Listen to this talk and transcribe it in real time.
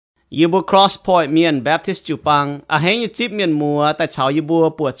ยูบัว cross point เมียน Baptist จูปังอาเฮยจิบเมียนมัวแต่ชาวยูบัว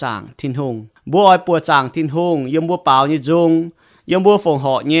ปัวจางทินหงบัวอ้อยปัวจางทินหงยมบัวเปล่ายี่จงยมบัวฝงเห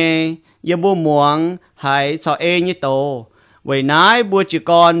าะเย่ยมบัวหมวงหายชาวเอยี่โตไว้นายบัวจี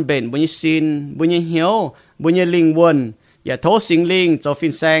กรเบ่นบุญสินบุญเหียวบุญลิงวนอย่าโทษสิงลิงเจ้าฟิ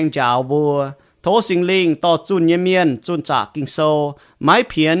นแซงจ่าวบัวโทษสิงลิงต่อจุนเยเมียนจุนจากกิงโซไม้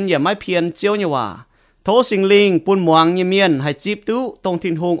เพียนอย่าไม้เพียนเจียวเนี่ยว่าโทสิงลิงปุ่นหมวงเยเมียนให้จีบตู้ตรงทิ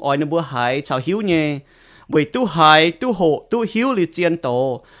นหงอ้อยในบัวหายชาวหิวเย่บวยตู้หายตู้โหตู้หิวหรือเจียนโต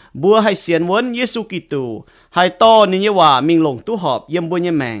บัวให้เสียนวนเยซูกิตูให้ต่อนี่เนี่ยว่ามิงหลงตู้หอบเยี่ยมบัวเ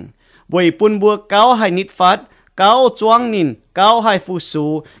ยี่ยแมงบวยปุ่นบัวเก้าให้นิดฟัดเก้าจวงนินเก้าให้ฟูสู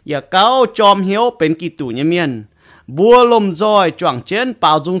อย่าเก้าจอมเหียวเป็นกิตูเยเมียนบัวลมจอยจวงเจนเป่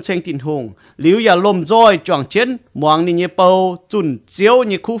าจงเชงทินหงหลิวอย่าลมจอยจวงเจนหมวงนี่เนี่ยเป่าจุนเจียวเ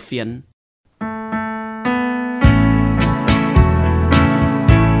นี่ยคู่เฟียน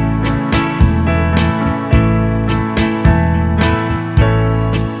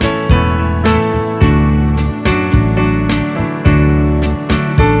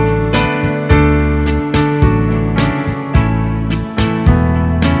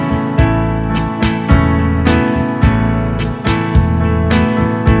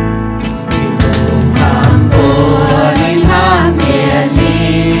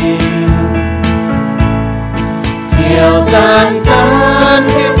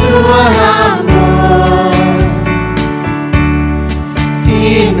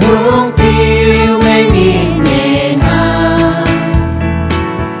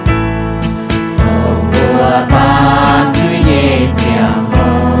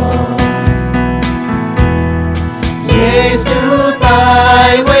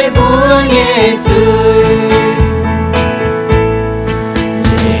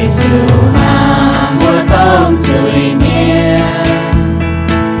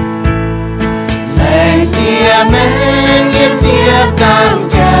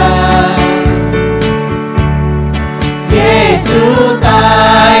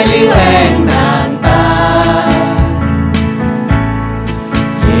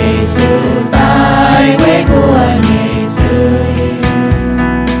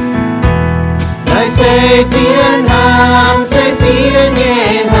Hãy subscribe cho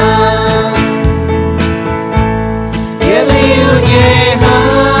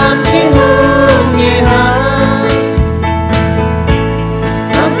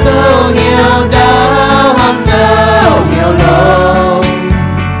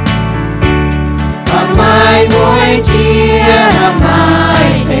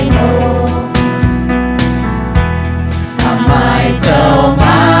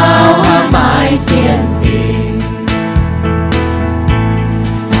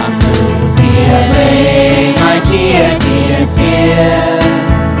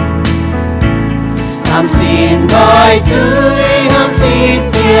kênh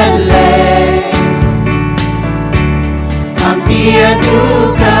Ghiền Mì Gõ để không bỏ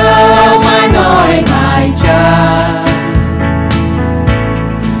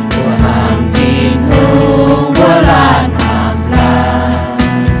lỡ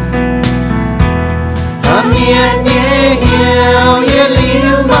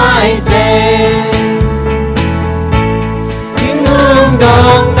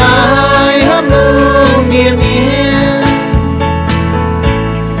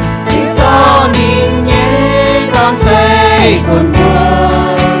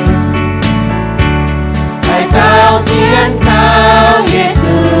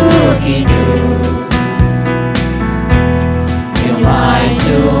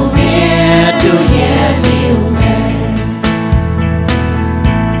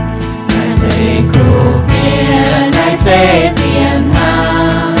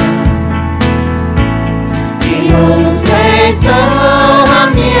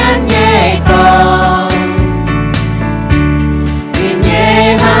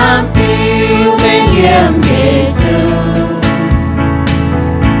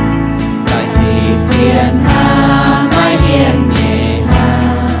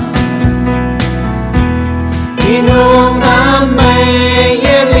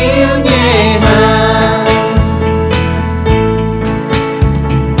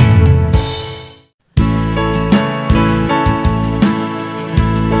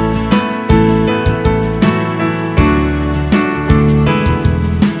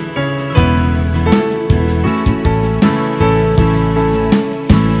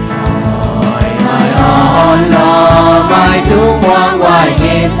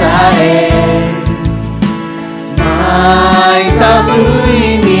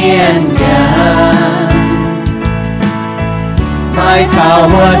hỏi chào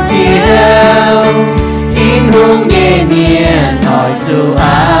muôn chiều tin hùng nhẹ miền hỏi chủ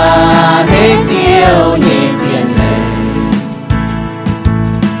hết chiều nhẹ chiến lệ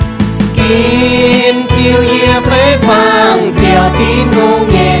kim siêu ye phế phang chiều tin hùng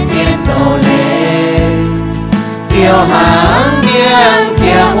nhẹ chiến tổ lệ chiều hàng nghiêng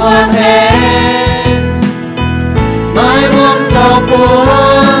chiều hoang hết mai muôn sau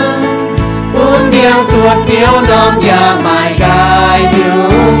buồn điang suốt biếu nom ya mai gai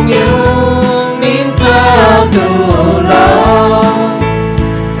nhung nhung nín sâu tu lâu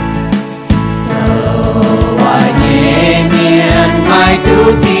sâu hoài nhẹ miền mai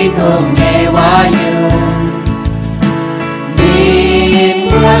tu chín hồng nhẹ hoa nhung nín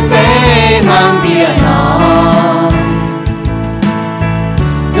mưa sẽ mang biển nó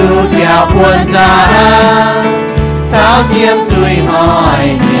dù chào buồn ra tháo xiêm chui hỏi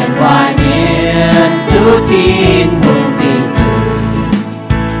miền hoài miền su tin hùng tin chui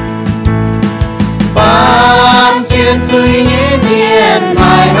bám chiến chui nhẹ miền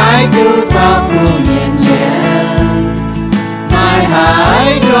mai hái tu sao tu miền miền mai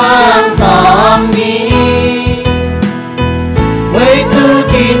hái choang tóm đi với su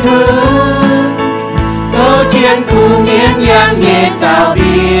tin hùng câu chuyện khu miền yang nhẹ chào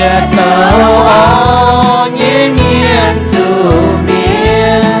biệt sâu nhẹ miền su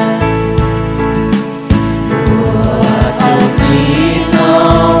miền mùa su tin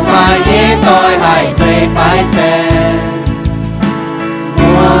nô mai nhẹ tôi hãy chơi phải chè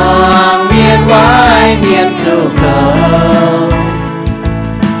mùa miền vãi miền su cầu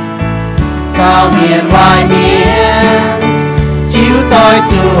sao miền vãi miền chiếu tôi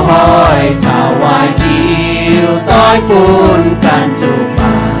chu hỏi chào hoài chiều tôi buồn can chu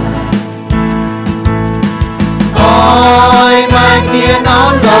bà ôi mai chia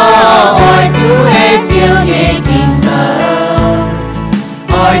nón lo ôi chú ê chiều nhẹ kinh sơ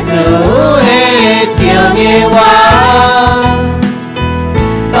ôi chú ê chiều nhẹ hoa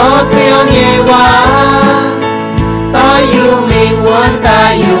tôi chiều nhẹ hoa tôi yêu mình muốn ta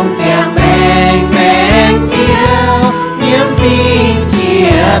yêu chàng mèn mèn chiều nhiễm phi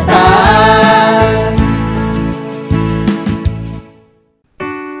chia tay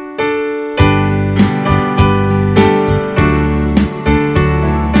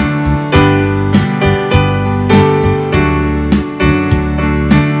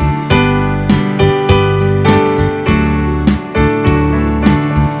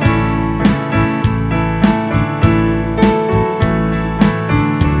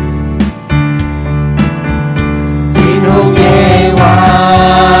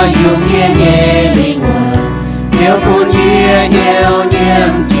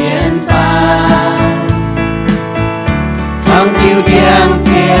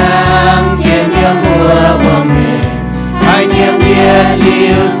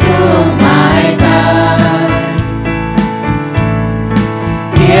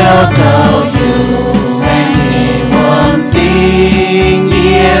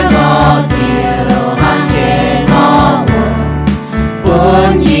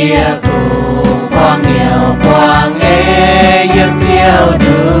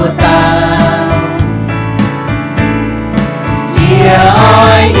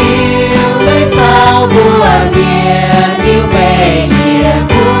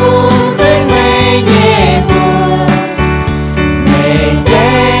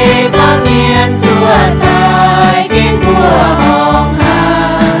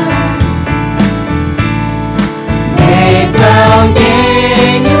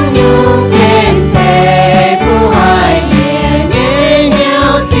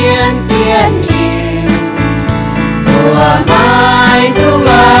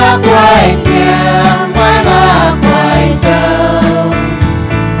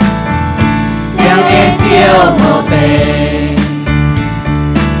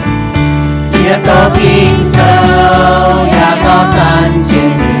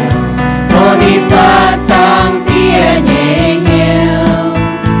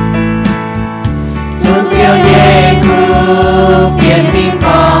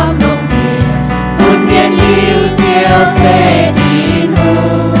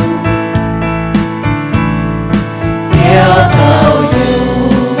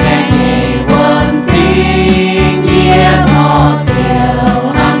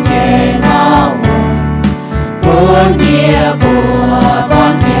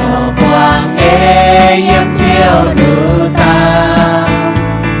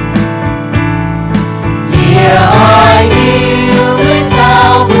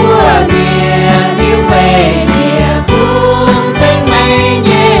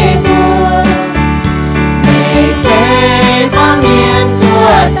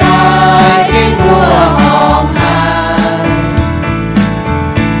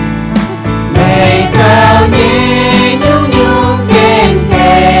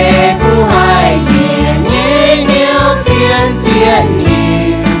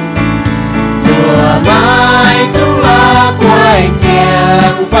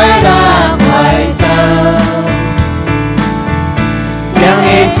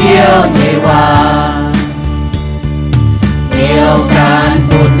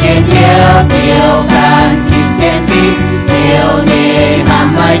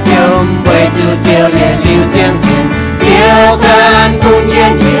chiều也lưu giang thiên chiều can buôn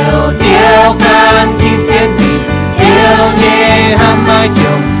nhiên nhiều chiều can thịt xiên vị chiều nhẹ ham mai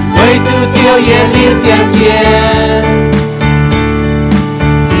chồng với chú chiều也lưu giang thiên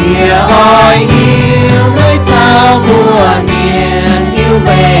nhẹ oi yêu nơi trao mùa miền yêu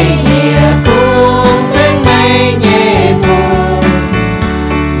bề nhẹ cung trên mây nhẹ mù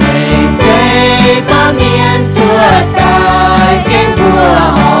mây dây ba miền chuột tai kênh bùa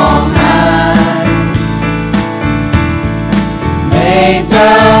hò hai mây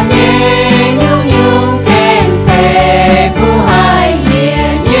trao nhẹ nhung nhung kênh bề phu hai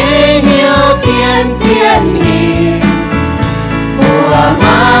nhẹ nhẹ hiếu chiến chiến hiền mùa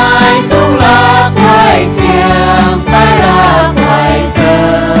mai tung lá quay chiang tai lá quay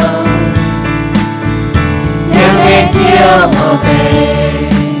trâu chiang lên chiều màu tây.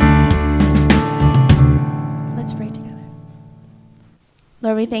 Let's pray together.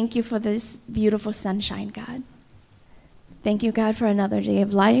 Lord, we thank you for this beautiful sunshine, God. Thank you, God, for another day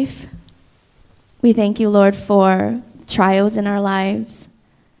of life. We thank you, Lord, for trials in our lives,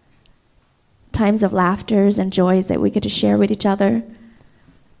 times of laughters and joys that we get to share with each other,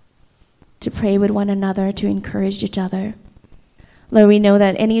 to pray with one another, to encourage each other. Lord, we know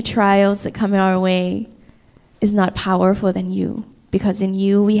that any trials that come our way is not powerful than you, because in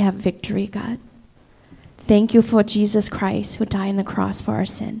you we have victory, God. Thank you for Jesus Christ, who died on the cross for our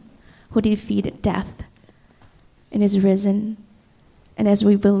sin, who defeated death and is risen. And as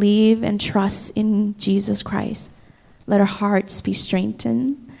we believe and trust in Jesus Christ, let our hearts be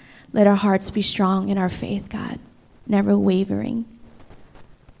strengthened. Let our hearts be strong in our faith, God, never wavering.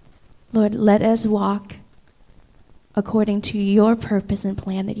 Lord, let us walk according to your purpose and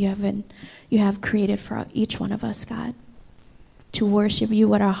plan that you have created for each one of us, God, to worship you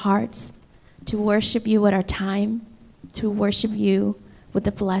with our hearts, to worship you with our time, to worship you with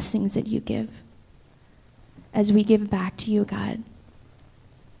the blessings that you give. As we give back to you, God,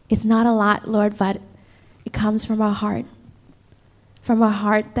 it's not a lot, Lord, but it comes from our heart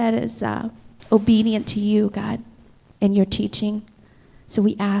that is obedient to you, God, and your teaching. So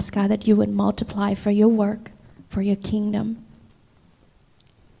we ask, God, that you would multiply for your work, for your kingdom.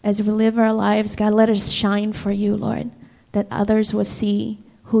 As we live our lives, God, let us shine for you, Lord, that others will see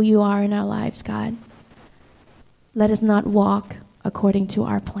who you are in our lives, God. Let us not walk according to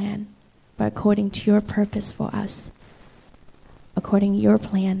our plan, but according to your purpose for us, according to your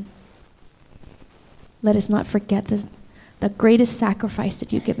plan. Let us not forget the greatest sacrifice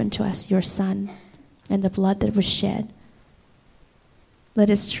that you've given to us, your Son, and the blood that was shed. Let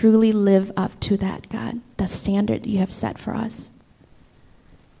us truly live up to that, God, the standard you have set for us.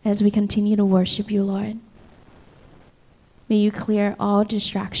 As we continue to worship you, Lord, may you clear all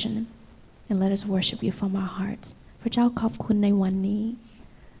distraction and let us worship you from our hearts. พระเจ้าขอบคุณในวันนี้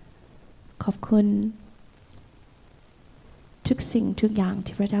ขอบคุณทุกสิ่งทุกอย่าง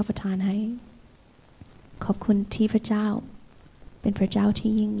ที่พระเจ้าประทานให้ขอบคุณที่พระเจ้าเป็นพระเจ้า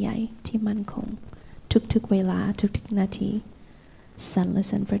ที่ยิ่งใหญ่ที่มั่นคงทุกๆเวลาทุกๆนาทีสรรเ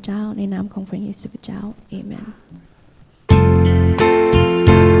สริญพระเจ้าในนามของพระเยซูคริสต์เจ้าเอเมน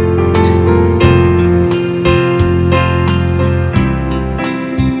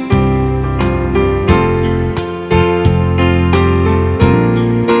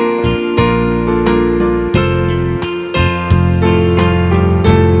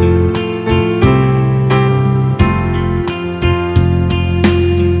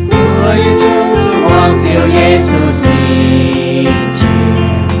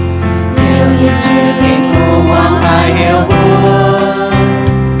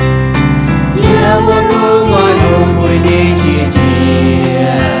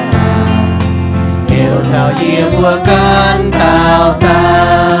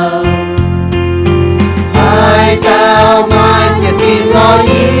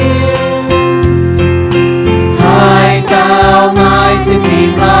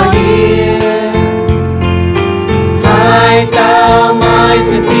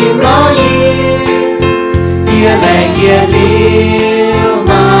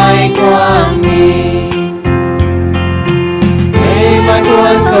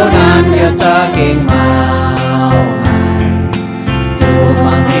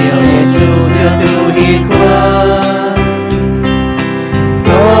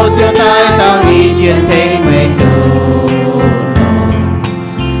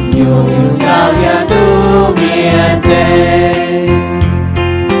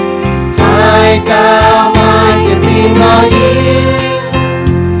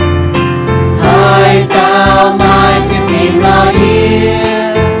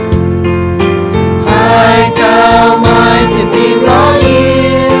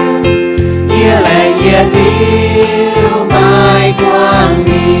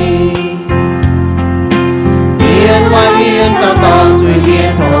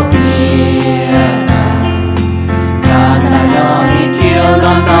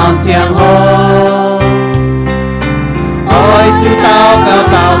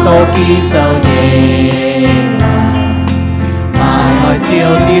kinh sâu nhẹ mai hỏi chiều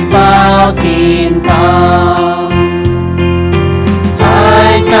chỉ vào thiên cao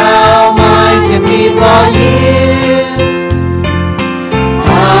hai cao mai xem phim lo yên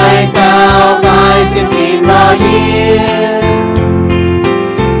hai cao mai xem phim lo yên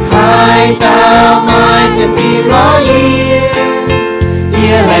hai cao mai xem phim lo yên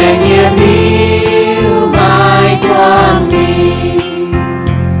yên lệ yên yêu mai quang mi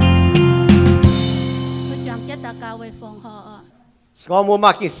có mua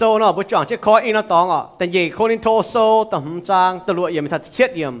mà kinh sâu nó bữa chọn chiếc khói in nó tòng ạแต่ยี่โครินโตโซแต่หจางตะลุยยังไม่ทัดเช็ด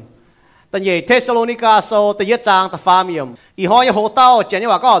ยมแต่ยี่เทสโลนิกาโซแต่ยี่จางแต่ฟาร์มยมอีห้อยโหเต้าเจนยี่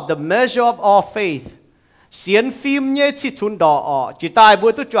ว่าก็ the measure of all faith เสียนฟิล์มยี่ชิดชุนดออ๋อจีตายบัว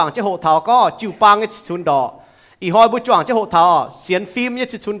ตุ้จวงเจ้าโหเท้าก็จิวปังยี่ชิดชุนดออีห้อยบัวจวงเจ้าโหเท้าเสียนฟิล์มยี่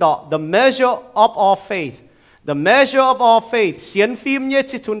ชิดชุนดอ the measure of all faith the measure of all faith เสียนฟิล์มยี่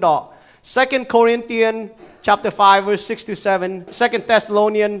ชิดชุนดอ 2 Corinthians chapter 5 verse 6 to 7 2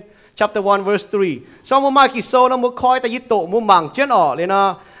 Thessalonians chapter 1 verse 3 sau mua kỳ sâu nó mua khói ta yết tổ mua mảng chân ở lên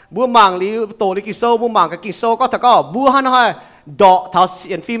nó mua mảng lý tổ lý kỳ sâu mua mảng cái kỳ sâu có thật có mua hắn hay đọ thảo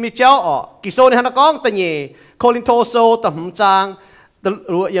xiên phim đi chéo ở kỳ sâu này hắn nó có ta nhỉ Corinto sâu tầm trang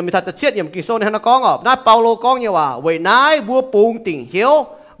rồi giờ mình thật chết nhầm kỳ sâu này hắn nó có ở nãy Paulo có nhưว่าvậy nãy mua bùng tỉnh hiếu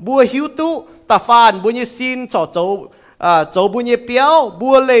mua hiếu tu ta phàn mua như xin cho cháu mua như béo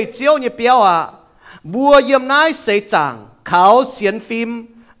mua lệ chiếu như béo àบัวเยี่ยมนายเสจางเขาเสียนฟิล์ม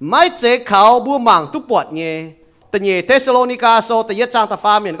ไม่เจ๊เขาบัวหมั่งทุกปวดเงี้ยแต่เงี้ยเทสโลนิกาโซแต่ยัดจางตาฟ้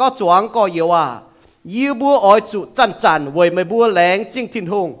าเหมือนก็จวงก็เยาว่ายืบัวอ้อยจุจันเวยไม่บัวแหลงจิ้งทิ้น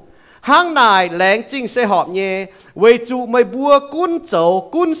หงห้างนายแหลงจิ้งเสหอบเงี้ยเวยจุไม่บัวกุ้นโจ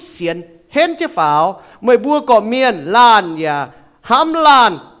กุ้นเสียนเห็นเจ้าฝาวไม่บัวก่อเมียนล้านอย่าห้ามล้า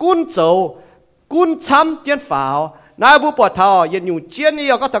นกุ้นโจกุ้นช้ำเจียนฝาวนายบัวปวดเท้ายันอยู่เจียนนี่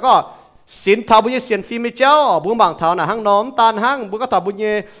ก็แต่ก็สินทาบุญเสียนฟิล์มเจ้าบุญบางเท้าน่ะห้างน้อมตานห้างบุญก็ทาบุญ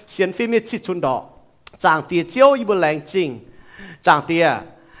เสียนฟิล์มชิดชุนดอกจางเตียเจ้าอีบุญแรงจริงจางเตีย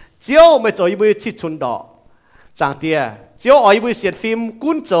เจ้าไม่จ่ออีบุญชิดชุนดอกจางเตียเจ้าอ๋อยบุญเสียนฟิล์ม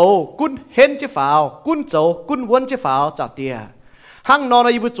กุ้นโจกุ้นเห็นเจ้าฝาวกุ้นโจกุ้นวนเจ้าฝาวจางเตียห้างนอน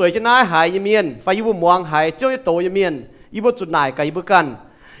อีบุญจ่วยจะน่าหายยเมียนไฟอีบุญมวงหายเจ้าจะโตยเมียนอีบุญจุดไหนกับอีบุญกัน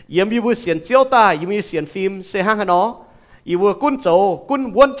เยี่ยมอีบุญเสียนเจ้าตายอีบุญเสียนฟิล์มเสห้างหนออีวัวกุ้นโจกุ้น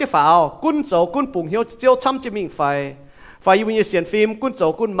วนเจ้าฝาวกุ้นโจกุ้นปุ่งเหี่ยวเจ้าช้ำจะมิงไฟอีวัวเสียนฟิล์มกุ้นโจ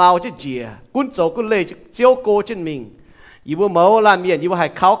กุ้นเมาจะเจียกุ้นโจกุ้นเล่เจ้าโกจะมิงอีวัวเมาลานเมียนอีวัวให้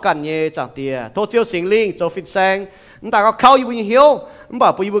เข้ากันเย่จังเตียโทเจ้าสิงลิงโจฟินแซงแต่ก็เข้าอีวัวเหี่ยวบ่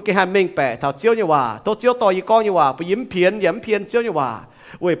ปุยอีวัวแกหันมิงแปะเท่าเจ้าเนี่ยว่าโทเจ้าต่ออีก้อนเนี่ยว่าปุยยิ้มเพียนเจ้าเนี่ยว่า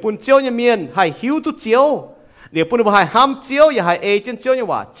เว้ยปุ่นเจ้าเนี่ยเมียนให้หิวตุเจ้าเดี๋ยวปุ่นบ่ให้ห้ามเจ้าอย่าให้เอเจนเจ้าเนี่ย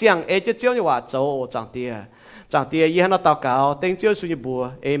ว่าเจียงเอเจนเจ้าเนี่ยว่าโจจังเตียจังเตียยี่ห้อตาเก่าเต็งเจ้าสุยบัว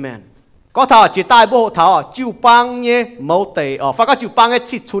เอเมนก็ถ้าจีตายบัวเท้าจิวปังเนี่ยเมาเตะฟ้าก็จิวปังไอ้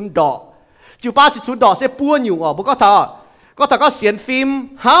ชิดชุนดอกจิวปังชิดชุนดอกเสียปัวอยู่บุก็ถ้าก็เสียนฟิล์ม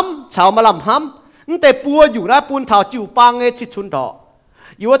ห้ำชาวมาลำห้ำนั่นแต่ปัวอยู่นะปูนเท้าจิวปังไอ้ชิดชุนดอก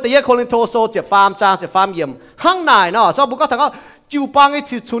อยู่ว่าแต่ยี่โคลินโทโซเจ็บฟาร์มจางเจ็บฟาร์มเยี่ยมห้างนายเนาะชอบบุก็ถ้าก็จิวปังไอ้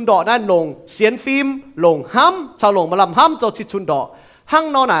ชิดชุนดอกนั่นลงเสียนฟิล์มลงห้ำชาวลงมาลำห้ำเจ้าชิดชุนดอกห้าง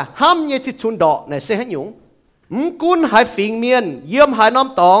นอนน่ะห้ำเนี่ยชิดชุนดอกในเสียให้หยุ่งกุ้นหายฟิงเมียนเยี่ยมหายน้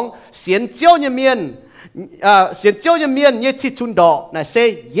ำตองเสียนเจ้าเนี่ยเมียนเสียนเจ้าเนี่ยเมียนเนี่ยชิดชุนดอกนะเซ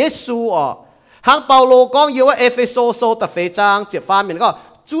เยซูอ๋อหางเปาโลก้องเยว่าเอเฟโซโซตะเฟจางเจ็บฟ้าเมียนก็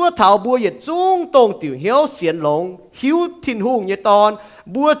จั่วเถาบัวเหยียดจุ้งตรงติ๋วเหี้ยวเสียนหลงหิวทินหุ่งเนี่ยตอน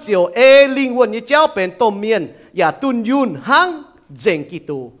บัวเจียวเอลิงวนเนี่ยเจ้าเป็นต้มเมียนอย่าตุนยุนหางเจงกิ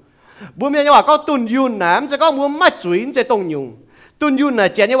ตูบัวเมียนเนี่ยว่าก็ตุนยุนนะมันจะก็มัวไม่จุ๋ยจะตรงยุงตุนยุนนะ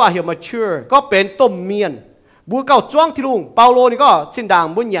เจนเนี่ยว่าเหี่ยวมาเชื่อก็เป็นต้มเมียนบัวเก่าจ้วงที่ลุงเปาโลนี่ก็ชินด่าง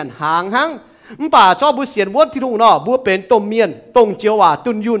บุญยันหางหังป่าชอบบัวเสียนวนที่ลุงเนาะบัวเป็นต้มเมียนตรงเจียวว่า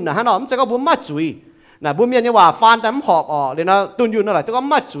ตุนยุนนะฮะเนาะมันจะก็บัวมาจุยนะบัวเมียนเนี่ยว่าฟานแต่มันหอบออกเลยนะตุนยุนอะไรตัวก็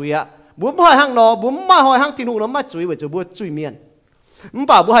มาจุยอะบัวไม่ห้างเนาะบัวไม่ห้อยห้างที่ลุงเนาะมาจุยไว้จะบัวจุยเมียน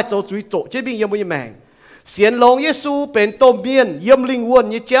ป่าบัวให้โจจุยโจเจ็บบิงยังบัวยังแมงเสียนลงเยซูเป็นต้มเมียนเยี่ยมลิงวน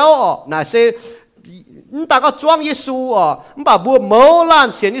ยี่เจ้าออกนะเซแต่ก็จ้วงเยซูอ่ะป่าบัวเมาล้าน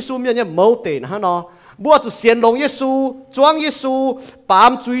เสียนเยซูเมียนเนี่ยเมาเตะนะฮะเนาะบัวจะเสียนลงเยซูจ้วงเยซูปา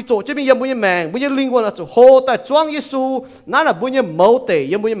มจุยโจจะมียังบุญยังแมงบุญยังลิงวนจะโหแต่จ้วงเยซูนั่นแหละบุญยังเมาเตะ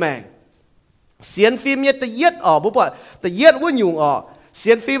ยังบุญยังแมงเสียนฟิล์มเนี่ยตะเย็ดออกบุปผาตะเย็ดวุ่นอยู่ออกเสี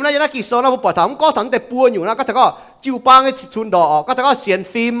ยนฟิล์มนั่นยังนักกีฬานะบุปผาถามก็ถามแต่ปัวอยู่นะก็ถ้าก็จิวปังไอ้ชุนดอกออกก็ถ้าก็เสียน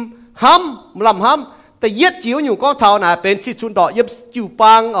ฟิล์มห้ำลำห้ำแต่เย็ดจิ๋วอยู่ก็เท่านะเป็นชิดชุนดอกเย็บจิว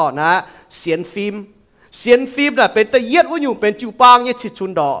ปังออกนะเสียนฟิล์ม เสียนฟิล์มน่ะเป็นตะเย็ดว่าอยู่เป็นจูปางเนี่ยชิดชุ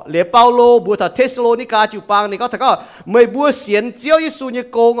นดอเหลือเปาโลบัวถ้าเทสโลนิกาจูปางนี่ก็ถ้าก็ไม่บัวเสียนเจียวยิสูเนี่ย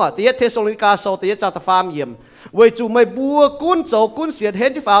โกงอ่ะตะเย็ดเทสโลนิกาโซตะเย็ดจาตฟามเยี่ยมเวจูไม่บัวกุ้นโจกุ้นเสียนเห็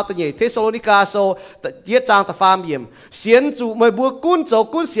นที่ฟ้าตะเย็ดเทสโลนิกาโซตะเย็ดจางตฟามเยี่ยมเสียนจูไม่บัวกุ้นโจ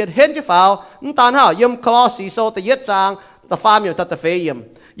กุ้นเสียนเห็นที่ฟ้าตานห่าเยี่ยมคลอสีโซตะเย็ดจางตฟามเยี่ยมตะเฟยเยี่ยม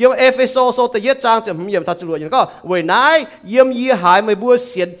เยี่ยมเอเฟโซโซตะเย็ดจางจะเยี่ยมทัจรวดอย่างก็เวนายเยี่ยมยี่หายไม่บัวเ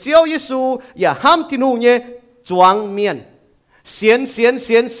สียนเจียวยิสูอย่าห้ามที่นู่นเนี่ยจวงเมียนเ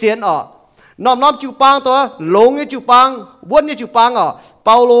สียนออกน้อมจูปางตัวหลงเนี่ยจูปางวนเนี่ยจูปางอ่ะเป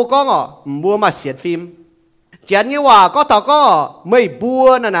าโลก็อ่ะบัวมาเสียนฟิล์มเจนนี่ว่าก็ถ้าก็ไม่บัว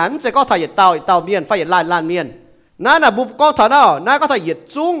นั่นน่ะมันจะก็ถ่ายเต่าเมียนไฟเหยียดล้านเมียนนั่นน่ะบุบก็ถ้าเนาะนั่นก็ถ่ายเหยียด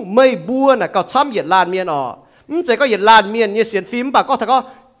จุ้งไม่บัวน่ะก็ช้ำเหยียดล้านเมียนอ่ะมันจะก็เหยียดล้านเมียนเนี่ยเสียนฟิล์มปะก็ถ้าก็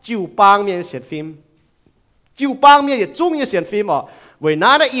จูปางเมียนเสียนฟิล์มจูปางเมียนเหยียดจุ้งเนี่ยเสียนฟิล์มอ่ะเวน่า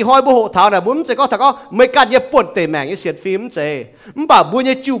ได้อีหอยบุหเท้าน่ะบุ้มเจก็ถ้าก็ไม่กัดเย่ปวดเตะแมงเย่เสียนฟิล์มเจมันบ่าบุญเ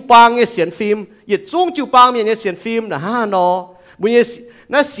ย่จิวปางเย่เสียนฟิล์มเย่จุ้งจิวปางเย่เสียนฟิล์มน่ะฮ่านอบุญเย่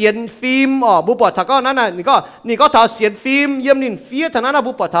น่ะเสียนฟิล์มอ๋อบุปผาถ้าก็นั่นน่ะนี่ก็ถ้าเสียนฟิล์มเยี่ยมนินเฟียถ้านั้นน่ะ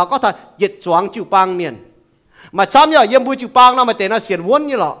บุปผาถ้าก็ถ้าเย่จวงจิวปางเมียนมาช้ำเนี่ยเยี่ยมบุญจิวปางน่ะมาเตะน่ะเสียนวน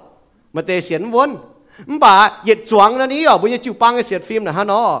นี่หรอมาเตะเสียนวนมันบ่าเย่จวงนั่นนี่อ๋อบุญเย่จิวปางเย่เสียนฟิล์มน่ะฮ่า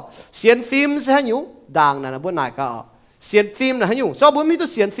นอเสียนฟิล์มเสียอยู่ดังน่ะบุญนายก็เสียนฟิล์มนะฮะยูชอบบุ้มมีตัว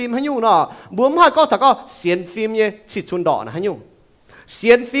เสียนฟิล์มฮะยูเนาะบุ้มให้ก็ถ้าก็เสียนฟิล์มเนี่ยชิดชุนดอนะฮะยูเสี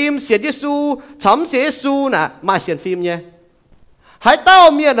ยนฟิล์มเสียนเยซูทำเสียซูนะมาเสียนฟิล์มเนี่ยให้เต้า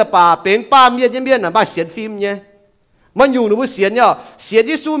เมียนะป่าเป็นป่าเมียเนี่ยนะมาเสียนฟิล์มเนี่ยมันอยู่ในบุเสียนเนี่ยเสียนเ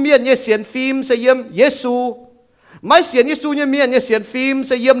ยซูเมียเนี่ยเสียนฟิล์มเสียมเยซูไม่เสียนเยซูเนี่ยเมียเนี่ยเสียนฟิล์มเ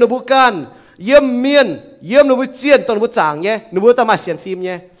สียมในบุกันเยี่ยมเมียนเยี่ยมในบุเจียนตอนในบุจางเนี่ยในบุตรมาเสียนฟิล์มเ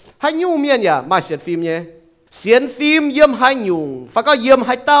นี่ยให้ยูเมียเนี่ยมาเสียนฟิล์มเนี่ยเสียนฟิล์มเยี่ยมให้ยุงฟ้าก็เยี่ยมใ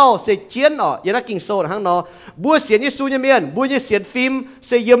ห้เต้าเสียเจียนอ๋อยังนักกิ่งโซ่ทั้งนอบัวเสียนยิสูเนี่ยเมียนบัวเสียนฟิล์มเ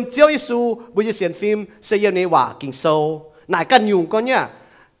สียเยี่ยมเจียวยิสูบัวเสียนฟิล์มเสียเยี่ยมในว่ากิ่งโซ่ไหนกันยุงก็เนี่ย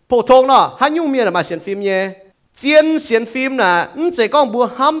โพทงเนาะให้ยุงเมียนมาเสียนฟิล์มเนี่ยเจียนเสียนฟิล์มน่ะเสียก้องบัว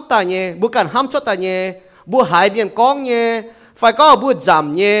ห้ามตาเนี่ยบัวกันห้ามชดตาเนี่ยบัวหายเมียนก้องเนี่ยฟ้าก็บัวจ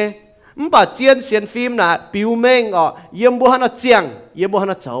ำเนี่ยป่าเจียนเสียนฟิล์มน่ะปิวเม่งอ๋อเยี่ยมบัวหันเจียงเยี่ยมบัวหั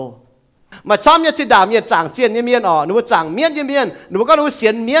นเจ้ามาช้ำเนี่ยจิดาเมียจางเจียนเนี่ยเมียนอ๋อหนูว่าจางเมียนเนี่ยเมียนหนูก็หนูเสีย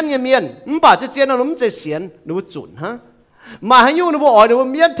นเมียนเนี่ยเมียนป่าจะเจียนหนูจะเสียนหนูจุนฮะมาให้ยูหนูว่าอ๋อหนูว่า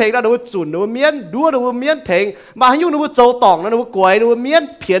เมียนเถงแล้วหนูว่าจุนหนูว่าเมียนดูหนูว่าเมียนเถงมาให้ยูหนูว่าโจตองแล้วหนูว่ากวยหนูว่าเมียน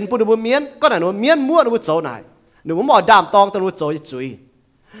เพียนปุ่นหนูว่าเมียนก็ไหนหนูว่าเมียนมั่วหนูว่าโจไหนหนูว่าหมอดามตองแต่หนูว่าโจยจุย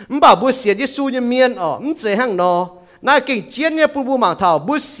ป่าบัวเสียนยิสูเนี่ยเมียนอ๋อเสียหั่งนอนายกิ่งเจียนเนี่ยปุ่นบัวหมางเท่า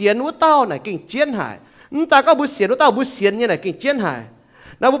บัวเสียนวัวเต้าไหนกิ่งเจียนหายแต่ก็บัวเสียนวัวเต้าบัวเสียนเนี่ยไหนกิ่งเจียนหาย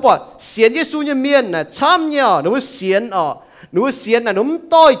นะบุปผาเสียนเยซูเนี่ยเมียนนะช้ำเนี่ยหนูเสียนอ๋อหนูเสียนนะหนู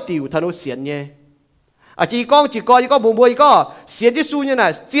ต้อยติวท่านหนูเสียนเนี่ยจีกองก็บุญบุญก็เสียนเยซูเนี่ยนะ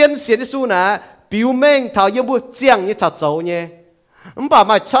เจียนเสียนเยซูนะปิวเม่งเท่าเยี่ยมบุเจียงเนี่ยท่าโจเนี่ยป่า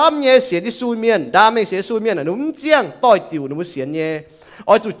มาช้ำเนี่ยเสียนเยซูเมียนดาเม่งเสียนเยซูเมียนนะหนูเจียงต้อยติวหนูเสียนเนี่ย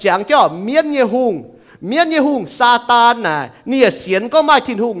อ๋อจู่จางเจ้าเมียนเนี่ยหุงซาตานน่ะเนี่ยเสียนก็ไม่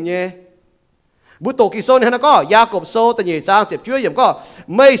ทิ้งหุงเนี่ยบุตรกิโซนฮะก็ยากบโซแต่เนี่ยจางเจ็บช่วยอย่างก็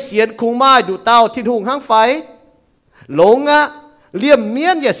ไม่เสียนคุงไม้ดูเต้าทิ้งหุงห้างไฟหลงอ่ะเลี่ยมเมีย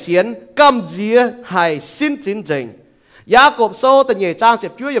นอย่าเสียนกำเจียให้สิ้นจริงจริงยากบโซแต่เนี่ยจางเจ็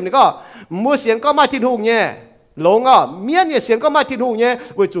บช่วยอย่างนี้ก็มัวเสียนก็ไม่ทิ้งหุงเนี่ยหลงอ่ะเมียนอย่าเสียนก็ไม่ทิ้งหุงเนี่ย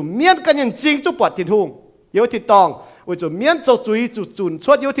วิจุเมียนกันยังจริงจุปวดทิ้งหุงเยอะทิดตองวิจุเมียนจะจุยจุจุนช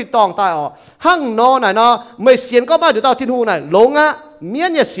ดเยอะทิดตองตายอ๋อห้างนอไหนเนาะไม่เสียนก็ไม่ดูเต้าทิ้งหุงไหนหลงอ่ะเมียน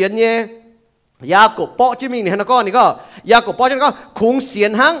อย่าเสียนเนี่ยยากบป้อจิมิงเนี่ยนะก็นี่ก็ยากบป้อจิมิงก็คงเสีย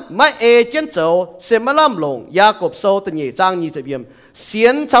นหังไม่เอเจนเจ้าเสมาล่ำลงยากบโซตันยี่จางยี่จะเบียมเสีย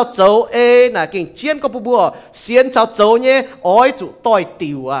นชาวเจ้าเอน่ะเก่งเจียนก็บัวเสียนชาวเจ้าเนี่ยอ้อยจุต้อย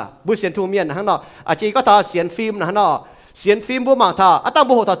ติวอ่ะบุเสียนทูเมียนนะฮะเนาะอาจีก็ท่าเสียนฟิล์มนะฮะเนาะเสียนฟิล์มบัวมังท่าตั้ง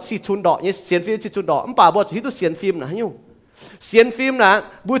บัวท่าชิชุนดอกเนี่ยเสียนฟิล์มชิชุนดอกป่าบัวที่ตัวเสียนฟิล์มนะฮะยูเสียนฟิล์มนะ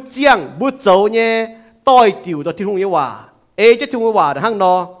บุเจียงบุเจ้าเนี่ยต้อยติวตัวที่ทุ่งยี่ว่าเอจะทุ่งยี่ว่านะฮะเน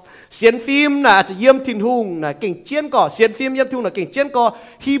าะเสียนฟิล์มน่ะจะเยี่ยมทิ้งหุ่งน่ะเก่งเจียนก็เสียนฟิล์มเยี่ยมทิ้งน่ะเก่งเจียนก็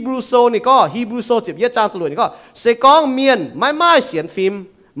ฮีบรูโซนี่ก็ฮีบรูโซเจ็บเยี่ยจางตลอดนี่ก็เสกองเมียนไม่เสียนฟิล์ม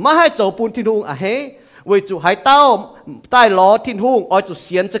ไม่ให้เจ้าปูนทิ้งหุ่งอ่ะเฮ้เวจุหายเต้าใต้ล้อทิ้งหุ่งอ๋อจุเ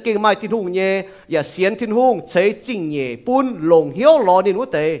สียนจะเก่งไม่ทิ้งหุ่งเนี่ยอย่าเสียนทิ้งหุ่งใช้จริงเนี่ยปูนหลงเหี้ยวล้อนี่นู้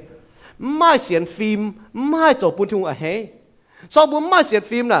เตะไม่เสียนฟิล์มไม่ให้เจ้าปูนทิ้งหุ่งอ่ะเฮ้สองบุ้มไม่เสียน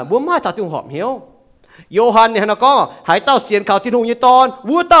ฟิล์มน่ะบุ้มไม่จัดทิ้งหอมเหี้ยวโยฮันเนี่ยนะก็หายเต้าเสียนข่าวที่ทุ่งยี่ตอน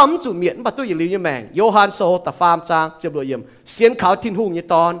วัวเต้ามันจุเมียนประตูอย่าลืมยี่แมงโยฮันโซตะฟาร์มจางเจ็บรวยเยี่ยมเสียนข่าวที่ทุ่งยี่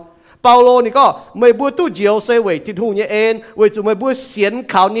ตอน Pauloนี่ก็ไม่บัวตู้เจียวเซเวทิทูเนี่ยเองเวจูไม่บัวเสียน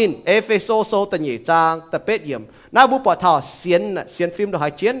ข่าวนินเอเฟโซโซตันเยจางแต่เป็ดเยี่ยมน้าบัวปอทอเสียนฟิล์มดอกหา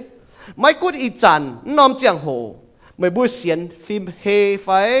ยเจียนไม่กุดอีจันน้อมเจียงโหไม่บัวเสียนฟิล์มเฮไฟ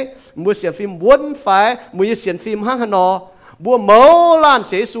บัวเสียนฟิล์มวนไฟบัวเสียนฟิล์มห้างฮานอบัวเมาลานเ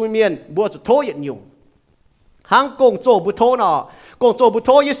สซูเมียนบัวจะโทยันยุงห้างกงโจบุโทนอกงโจบุโท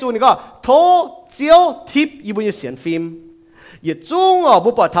เยซูนี่ก็โทเจียวทิพย์บัวเสียนฟิล์มยิ่งจุงบุ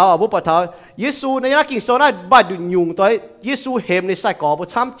ปผาบุปผาเยซูในนักกินโซน่าบาดดุนยุงตัวเยซูเห็มในสายกอบุ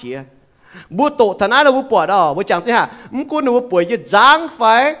ช้ำเจียบุโตธนาเราบุปผาบุจังที่ฮะมึงกูหนูป่วยจะจางไฟ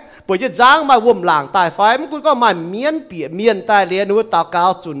ป่วยจะจางมาวุ่มหลังตายไฟมึงกูก็มาเมียนเปียเมียนตายเลียนหนูตากา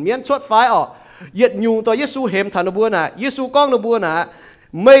วจุนเมียนชดไฟออกยิ่งยุงตัวเยซูเห็มฐานบัวน่ะเยซูก้องนบัวน่ะ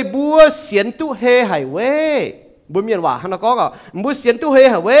ไม่บัวเสียนตุเฮหายเว้บุญเมียนว่าฮันนักก็บุญเสียนตุเฮ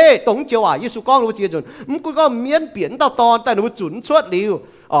หายเว้ตรงเจียวว่าเยซูก้องรู้เจียจุนมึงกูก็เมียนเปลี่ยนตอนแต่หนูจุนชดลิว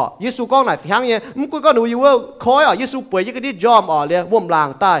เยซูก้องไหนฟังเนี่ยมึงกูก็หนูอยู่ว่าคอยเยซูป่วยยังก็ได้ยอมเลยว่มหลัง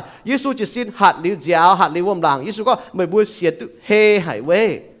ตายเยซูจะสิ้นหัดลิวเจียวหัดลิวว่มหลังเยซูก็ไม่บุญเสียนตุเฮหายเว้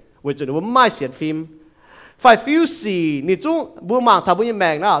เว้จุนว่าไม่เสียนฟิล์มไฟฟิวสีนี่จุ้งบุญมังทำบุญยังแม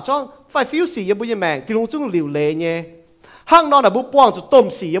งนะช่องไฟฟิวสียังบุญยังแมงที่ลุงจุ้งหลิวเล่เนี่ยห้างนอนน่ะบุญป้องจุดต้ม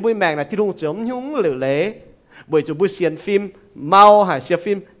สียังบุญแมงนะที่ลุงเจียวยุ่งหลิวเล่บอยจูบุเสียนฟิล์มเมาหายเสีย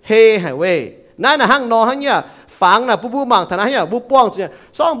ฟิล์มเฮหายเว้นั่นน่ะห้างนอห้างเนี่ยฝังน่ะบุมังฐานะเนี่ยบุป้องเนี่ย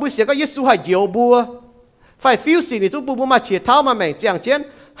ซ่องบุเสียก็เยซูหายเดียวบัวไฟฟิวสีนี่ทุกบุมาเฉียดเท้ามาแม่งเจียงเจียน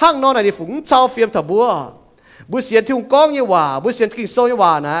ห้างนอนน่ะนี่ฝูงเจ้าฟิล์มถับบัวบุเสียนที่หุงก้องยี่ว่าบุเสียนกิ่งโซ่ยี่ว่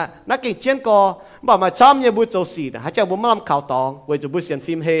านะนักกิ่งเจียนก็บอกมาช้ำเนี่ยบุโจสีนะหายใจบุมาลำข่าวตองบอยจูบุเสียน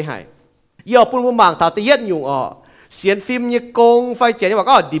ฟิล์มเฮหายเยี่ยวปุ่นบุมังถาตะเย็ดอยู่เสียนฟิล์มเนี่ยโกงไฟเจียนว่า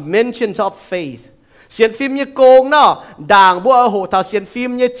ก็ dimensions of faithเสียนฟิล์มเนี่ยโกงเนาะด่างบัวโหถ้าเสียนฟิล์ม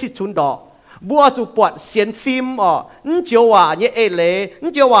เนี่ยชิดชุนดอกบัวจุปวดเสียนฟิล์มเจียวว่าเนี่ยเอเล่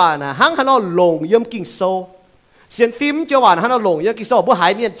เจียวว่านะหังฮันเอาลงย่ำกิ่งโซเสียนฟิล์มเจียวว่าฮันเอาลงย่ำกิ่งโซบัวหา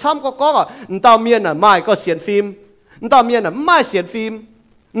ยเมียนช้ำก็ตาเมียนน่ะไม่ก็เสียนฟิล์มตาเมียนน่ะไม่เสียนฟิล์ม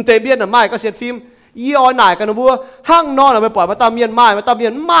เตเบียนน่ะไม่ก็เสียนฟิล์มยี่อ้อยไหนกันนะบัวหังนอนน่ะไม่ปล่อยมาตาเมียนไม่มาตาเมีย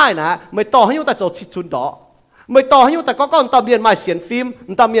นไม่นะไม่ต่อให้ยุ่งแต่โจชิดชุนดอกไม่ต่อให้ยุ่งแต่ก็ตาเมียนไม่เสียนฟิล์ม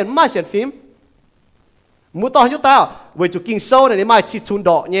ตาเมียนไม่เสียนฟิล์มมูต่อให้ยุตาเวจุกิงโซ่เนี่ยไม่ชิดชุน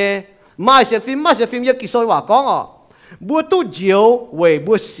ดอกเนี่ยไม่เสียนฟิล์มยังกิโซ่ว่าก้องบัวตู้เจียวเว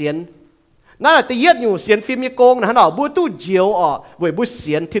บัวเสียนนั่นแหละตีเย็ดอยู่เสียนฟิล์มยังโกงนะฮะบัวตู้เจียวเวบัวเ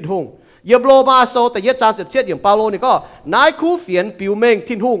สียนทิ้งหงยามโลมาโซแต่เย็ดจานเจ็ดอย่างเปาโลนี่ก็นายคู่เฟียนปิวเมง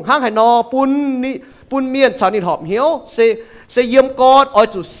ทิ้งหงห้างไหนอปุนเมียนชาวนิหอบเหี้ยวเสยมกอด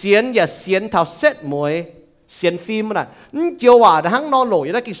จุเสียนอย่าเสียนเท่าเซ็ตมวยเสียนฟิล์มน่ะเจียวว่าห้างนอนหลงอ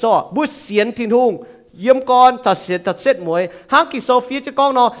ย่างนั้นกิโซ่บัวเสียนทิ้งหงเยี่ยมก่อนตัดเสียนตัดเส้นมวยห้างกิโซฟีจะก้อ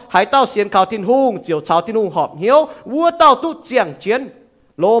งนอหายเต้าเสียนข่าวทิ้งหุ่งเจียวเช้าทิ้งหุ่งหอบเหี้ยววัวเต้าตุ้เจียงเจียน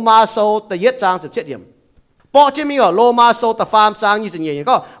โลมาโซแต่เย็ดจางจะเจ็ดเยี่ยมปอจะมีก็โลมาโซแต่ฟาร์มจางยี่จะเยี่ย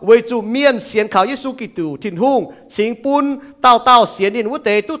ก็เวจูเมียนเสียนข่าวเยซูกิตูทิ้งหุ่งสิงปุนเต้าเสียนนินวัวเต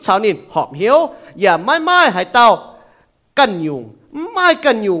ตุ้เช้านินหอบเหี้ยวอย่าไม่หายเต้ากันยุงไม่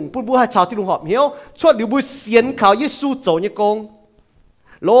กันยุงปุนบัวให้เช้าทิ้งหุ่งหอบเหี้ยวชดหรือบัวเสียนข่าวเยซูโจเนี่ยกง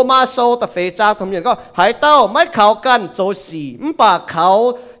โลมาโซแต่เฟจางทำอย่างก็หายเต้าไม่เขากันโจสีป่าเขา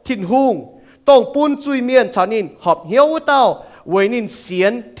ทิ้นหุ่งต้องปุ้นจุยเมียนชานินหอบเหี้ยวเต้าเวนินเสีย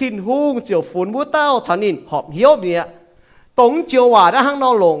นทิ้นหุ่งเจียวฝนวัวเต้าชานินหอบเหี้ยวเนี่ยตรงเจียวว่าได้ห้างน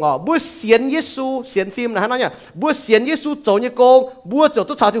อนลงบัวเสียนเยซูเสียนฟิล์มนะฮะนั่นเนี่ยบัวเสียนเยซูโจเนี่ยโกงบัวเจียว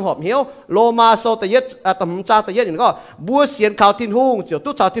ตุ้ชาวทิ้งหอบเหี้ยวโลมาโซแต่เย็ดตำจางแต่เย็ดอย่างก็บัวเสียนเขาทิ้นหุ่งเจียว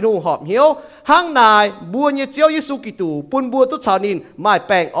ตุ้ชาวทิ้นหุ่งหอบเหี้ยวห้างนายบัวเนี่ยเจียวเยซูกิตูปุนบัวตุ้ชาวนินไม่แ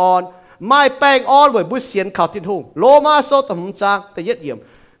ป้งอ่อนไว้บัวเสียนเขาทิ้นหุ่งโลมาโซตำจางแต่เย็ดเยี่ยม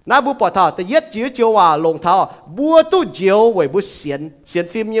น้าบัวปอดเท้าแต่เย็ดเจียวว่าลงเท้าบัวตู้เจียวไว้บัวเสียน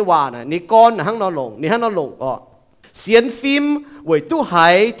ฟิล์มเนี่ยว่านะนี่ก้อนห้างนอนลงนี่ห้างนอนลงเสียนฟิล์มไว้ตู้หา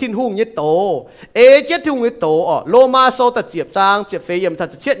ยทิ้นหุ่งยี่โตเจ็ดทิ้งหุ่งยี่โตโลมาโซแต่เจียบจางเจียบเฟยมถ้า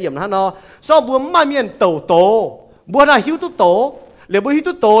จะเช็ดเยี่ยมนะเนาะซ้อบัวไม่เมียนโตบัวน่ะหิวตู้โตเหลือบัวหิว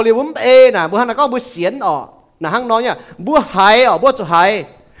ตู้โตเหลือบัวน่ะบัวน่ะก็บัวเสียนน่ะห้างน้อยเนี่ยบัวหายบัวจะหาย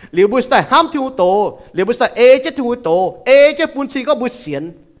เหลือบัวสไตล์ห้ามทิ้งหุ่งโตเหลือบัวสไตล์เจ็ดทิ้งหุ่งโตเจ็ดปุ่นซีก็บัวเสียน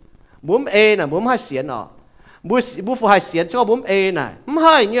บัวน่ะบัวไม่ให้เสียนบุฟหายเสียนชอบบุ้มน่ะไม่ใ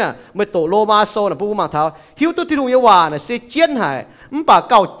ห้เนี่ยไม่โตโลมาโซน่ะบุ้มมังเท้าหิวตุ้ที่ลุงเยาวาน่ะเสียเจียนหายป่า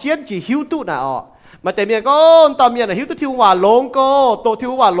เก่าเจียนจีหิวตุ้น่ะมาแต่เมียก็ตอนเมียน่ะหิวตุ้ที่ลุงว่าลงก็โตที่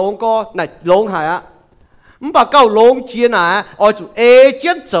ลุงว่าลงก็น่ะลงหายป่าเก่าลงเจียนน่ะจู่เจี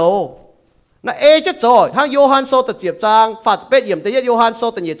ยนโจน่ะเจียนโจห้างโยฮันโซตะเจียบจางฝาดเป็ดเยี่ยมแต่เยโยฮันโซ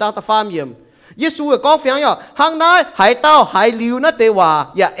ตะเหยียจางตะฟ้าเยี่ยม Giêsu ở con phiền nhở hàng nái hải tao hải liu na tê hòa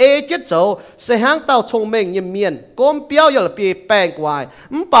ya ê chết dấu sẽ hàng tao thông minh nhầm miền con béo ya là bì bèn quài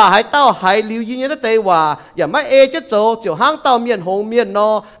bà hải tao hải liu như na tê hòa ya mai ê chết dấu chiều hàng tao miền hồng miền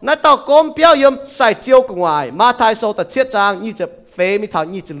nó na tao con béo yếm sai chiêu ngoài ma thai sâu ta chết trang như chợ phê mi thảo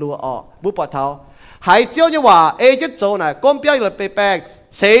như chợ lúa bút bọt thảo hải chiêu như hòa ê chết dấu này con béo ya là bì bèn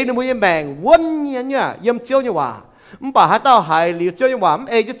chế nó mới mèn quân như nhá yếm chiêu như hòa bà hát tao hải liu chiêu như hòa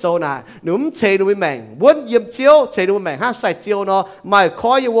ê chết dấu này núm chế nó mới mèn quân yếm chiêu chế nó mới mèn hát sai chiêu nó mày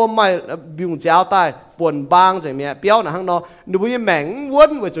khói như mày biểu giáo tai buồn bang gì mẹ béo là hăng nó mới mèn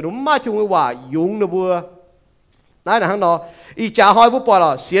quân với chỗ núm mai chung như hòa dùng nó bùa đấy là hăng nó y trả hỏi bút bỏ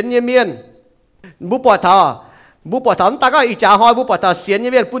là xiên như miên bút bỏ thảo ta có y trả hỏi bút bỏ thảo xiên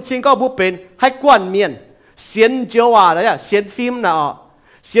như miên bút xin có bút bên hay quan miên xiên chiêu hòa đấy à xiên phim nào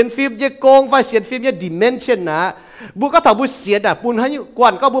xiên phim như công phải xiên phim như dimension nè bút có thảo bút xiên à bút hay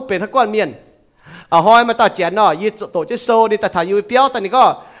quan có bút bên hay quan miên hỏi mà ta chén nó y tổ chức show đi ta thảo y béo ta này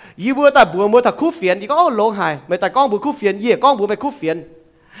có y bút ta bùa mua ta khu phiền y có lỗ hài mà ta con bút khu phiền y con bútไปkhu phiền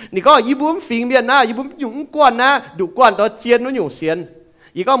นี่ก็ยีบุ้มฟิงเมียนนะยีบุ้มหยุ่งกวนนะดูกวนตัวเจียนนู้นหยุ่งเสียน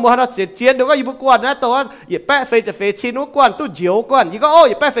ยีก็มัวเราเจียนดูก็ยีบุ้มกวนนะตัวยีแปะเฟจะเฟชินนู้นกวนตู้เจียวกวนยีก็โอ้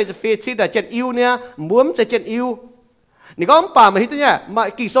ยีแปะเฟจะเฟชินแต่เจนอิวเนี่ยบุ้มจะเจนอิวนี่ก็ป่ามาที่ตัวเนี่ยมา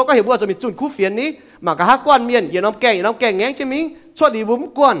กี่โซก็เห็นว่าจะมีจุนคู่เฟียนนี้มากระฮักกวนเมียนยีน้ำแกงแง่งจะมิงชวดยีบุ้ม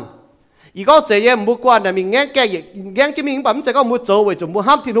กวนยีก็เจียมบุ้มกวนแต่มีแง่งแกงแง่งจะมิงปั๊มจะก็มัวโจไว้จมมัว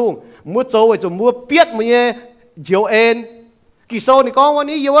ห้ามที่นุ่งมัวโจไว้จมมัวเปียดมัวเนี่ยเจียวเอ็นกี่โซนี่ก็วัน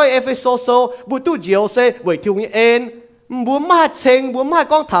นี้อยู่ว่าเอฟเอโซบุตุเจียวเซ่ไว้ทุ่งเอ็นบัวมาเชงบัวมา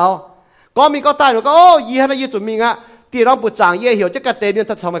ก้องเท้าก็มีก็ตายหนูก็โอ้ยี่ฮันยี่จุดมิงอ่ะที่เราปวดจางเย่เหี่ยวจะกระเตมีน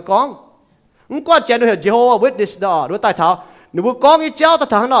ทัดทำไมก้องก็เจนดูเหี่ยวเจโฮว่าวิทดิสดอดูตายเท้าหนูบัวก้องยี่เจ้าตัด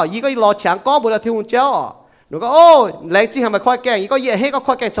ทางหน่อยยี่ก็รอฉางก้องบัวทุ่งเจ้าหนูก็โอ้แรงจริงทำไมค่อยแกงยี่ก็เย่เฮ้ก็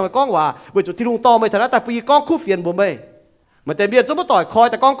ค่อยแกงทำไมก้องว่าบัวจุดที่ลุงโตไม่ทันแต่ปีก้องคู่เฟียนบัวไม่มันแต่เบียร์จะมาต่อยคอย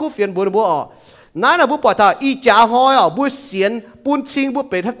แต่ก้องคู่เฟียนบัวนั่นน่ะบุปผาท่าอีจ่าหอยบุเสียนปูนชิงบุ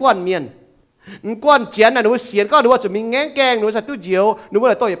เป็นทักวันเมียนกวนเจียนน่ะหนูเสียนก็หนูว่าจะมีแง่แกงหนูจะตู้เจียวหนูว่า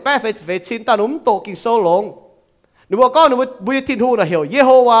ตัวอย่าแป้เฟชินตาหนูโตกินโซลงหนูว่าก็หนูบุยทินหูน่ะเหี่ยวเยโฮ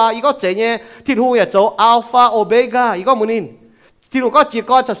วาอีก็เจเนี่ยทินหูอย่าโจอัลฟาโอเบก้าอีก็มุนินทินหูก็จี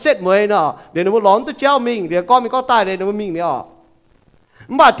ก็จะเสร็จเมื่อยเนาะเดี๋ยวหนูร้อนตัวเจ้ามิงเดี๋ยวก็มีก็ตายเลยหนูมิงเนี่ย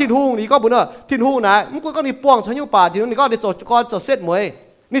มาทินหูนี่ก็บุญเนาะทินหูนะมันก็นี่ป้วงฉันอยู่ป่าทินหูนี่ก็เดี๋ยวโจก็จะเสร็จเมื่อย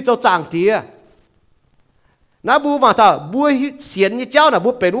นี่โจจางเตี้ยนะบูมาท่าบัวเสียนเนี่ยเจ้าน่ะบั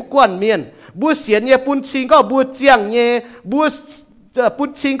วเป็นอุกวนเมียนบัวเสียนเนี่ยปุ่นชิงก็บัวเจียงเนี่ยบัวปุ่น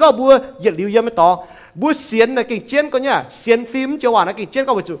ชิงก็บัวเหยียดหลิวยังไม่ต่อบัวเสียนน่ะกิ่งเจียนก็เนี่ยเสียนฟิล์มเจ้าว่าน่ะกิ่งเจียน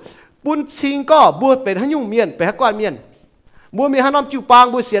ก็ไปจู่ปุ่นชิงก็บัวเป็นหันยุ่งเมียนเป็นหักกวนเมียนบัวมีหันน้ำจิ๋วปาง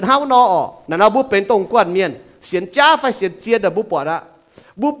บัวเสียนห้าวนอนั่นน่ะบัวเป็นตรงกวนเมียนเสียนจ้าไฟเสียนเจียนแต่บัวปวดละ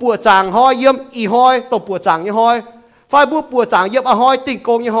บัวปวดจางห้อยเยี่ยมอีห้อยตบปวดจางยี่ห้อยไฟบัวปวดจางเยี่ยมห้อยติ่งโก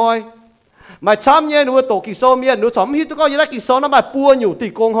งยี่ห้อยmà chăm nhé nó tổ kỳ sâu miên nó chấm hít tôi có gì đó kỳ sâu nó mà bua nhiều tỷ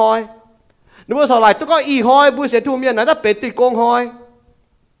công hoi nó sau lại tôi có y hoi bua sẽ thu miên nó đã bể tỷ công hoi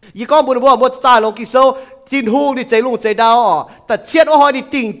y con bua nó bua sai lông kỳ sâu tin hu đi chạy lông chạy đauแต่เชียดhoi đi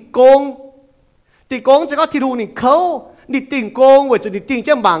tỉnh công chỉ có tin hu đi khâu đi tỉnh công vậy cho đi tỉnh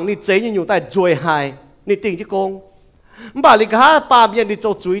chứ mảng đi chạy nhiều tại rồi hài đi tỉnh chứ công bà lịch ha pa miên đi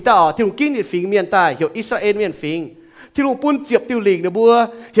châu chuối ta tin hu kinh đi phình miên ta hiểu Israel miên phìnhที่ลุงปุ่นเจียบติวหลีกนะบัว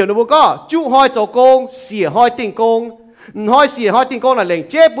เหี่ยวนะบัวก็จุ้ห้อยเจ้าโกงเสียห้อยติ่งโกงห้อยเสียห้อยติ่งโกงน่ะเหล่ง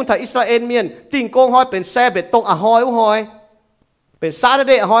เจ็บปุ่นไทยอิสราเอลเมียนติ่งโกงห้อยเป็นแซ่เบ็ดตรงห้อยห้อยเป็นซาเ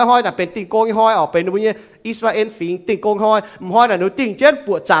ดย์ห้อยน่ะเป็นติ่งโกงห้อยออกเป็นนะบัวเนี่ยอิสราเอลฟิงติ่งโกงห้อยห้อยน่ะหนูติ่งเจ็ดป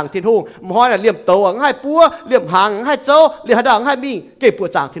วดจางทิ้งหุ่งห้อยน่ะเหลี่ยมโตให้ปัวเหลี่ยมหางให้เจ้าเหลี่ยมดังให้มิ่งเก็บปวด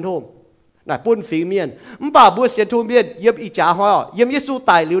จางทิ้งหุ่งน่ะปุ่นฝีเมียนบ่าบัวเสียนทูเมียนเยี่ยมอีจ่าห้อยเยี่ยมเยซู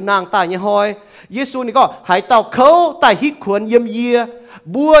ตายหรือนางตายเนี่ยห้อยเยซูนี่ก็หายเต่าเขาตายฮิตขวนเยี่ยมเยีย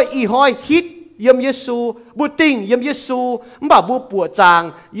บัวอีห้อยฮิตเยี่ยมเยซูบัวติ่งเยี่ยมเยซูบ่าบัวปวดจาง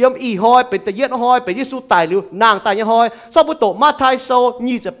เยี่ยมอีห้อยเป็นแต่เย็ดห้อยเป็นเยซูตายหรือนางตายเนี่ยห้อยซาบุโตมาไทโซ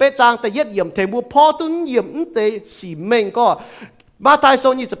นี่จะเป็นจางแต่เย็ดเยี่ยมเทบัวพ่อตุ้นเยี่ยมเตสีเมงก็มาไทยโซ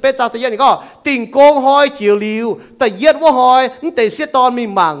นี่จะเป็นจางแต่เย็ดนี่ก็ติ่งโกงห้อยเจียวลิวแต่เย็ดว่าห้อยแต่เสียตอนมี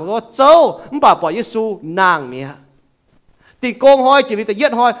หมางก็เจ้าบ่าปล่อยเยซูนางเมียติ่งโกงห้อยเจียวลิวแต่เย็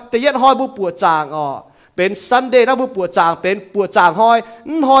ดห้อยบุปวดจางเป็นซันเดย์นะบุปวดจางเป็นปวดจางห้อย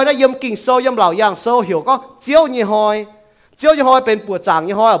ห้อยนะยำกิ่งโซยำเหล่าย่างโซเหี่ยวก็เจียวยี่ห้อยเป็นปวดจาง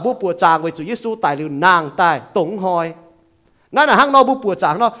ยี่ห้อยบุปวดจางไว้จุเยซูตายหรือนางตายตงห้อยนั่นน่ะห้างนอบุปวดจา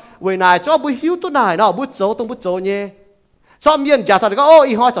งเนาะเวนายเจ้าบุหิวตัวนายเนาะบุโจตรงบุโจเนี่ยชอบเมียนจ่าท่านก็โอ้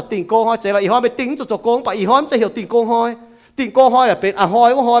อีห้อยจะติ่งโกงห้อยเจริญอีห้อยไปติ่งจุโกงไปอีห้อยมันจะเหี่ยวติ่งโกงห้อยน่ะเป็นห้อย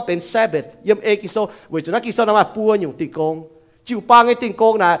ว่าห้อยเป็นแซเบตยำเอกิโซเวจุนักกิโซนำมาปัวอยู่ติ่งโกง chịu ba cái tình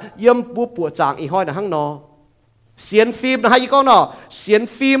cô là yếm bùa bùa chàng ý hoi là hăng nó xiên phim là hay con nó xiên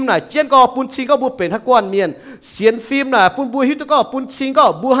phim là trên có bún chín có bùa bền hắc quan miền xiên phim là bún bùa hít có bún chín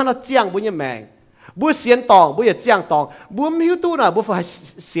có bùa hăng nó chiang bùa như mèng bùa xiên tòng bùa chiang tòng bùa hít tu là bùa phải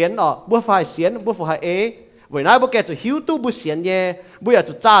xiên bùa phải xiên bùa phải ế vậy nói bùa kẹt cho hít tu bùa xiên nhé bùa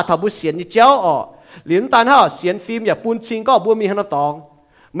cho cha thảo bùa xiên như chéo liền tan ha xiên phim ya bún chín có bùa mi hăng nó tòng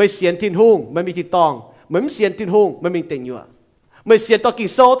ไม่เสียนทินหุงไม่มีทินตองไม่เสียนทินหุงไม่มีเต็งหยัวไม่เสียนต่อกิ่ง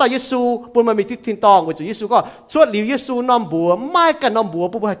โซ่ต่อเยซูปุ่นไม่มีทินตองว่าจุเยซูก็ชวดหลิวเยซูน้ำบัวไม่กันน้ำบัว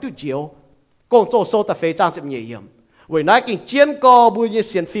ปุ่นให้ตุ้เจียวกงโจโซ่แต่เฟจ้างจะมีเยี่ยมเว้ยนายกิ่งเจียนก็บัวเย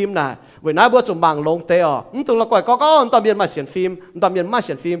เสียนฟิล์มน่ะเว้ยนายบัวจุ่มบางลงเตะตัวละก่อยก็ตอนเมียนมาเสียนฟิล์มตอนเมียนมาเ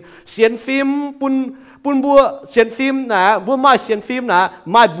สียนฟิล์มปุ่นบัวเสียนฟิล์มน่ะบัวไม้เสียนฟิล์มน่ะ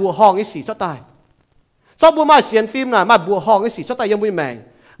ไม้บัวห้องไอ้สีชอบตายชอบบัวไม้เสียนฟิล์มน่ะไม้บัวห้องไอ้สีชอบตายยังไม่แมง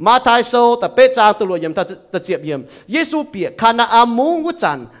มาทายโซแต่เป๊ะจางตัวเยี่ยมแต่เจียบเยี่ยมเยซูเปียคานาอามุงวุ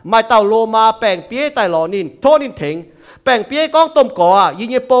จันไม่เต่าโลมาแป่งเปียไตหลอนินโทนินเถงแป่งเปียก้องต้มก่อยิง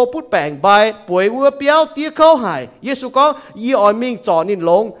เยโปพูดแป่งใบป่วยวัวเปียวเตี้ยเข้าหายเยซูก็ยี่อ่อยมิงจ่อนิน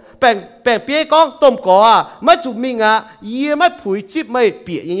ลงแป่งเปียก้องต้มก่อไม่จุมิงยี่ไม่ผุยจิบไม่เ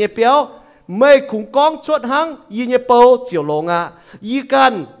ปียยิงเยเปียวไม่ขุงก้องชดหังยิงเยโปเจียวลงยี่กั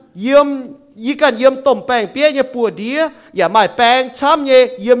นเยี่ยมยี่กันเยี่ยมต้มแป้งเปี้ยเนี่ยปัวเดียอย่าหมายแป้งช้ำเนี่ย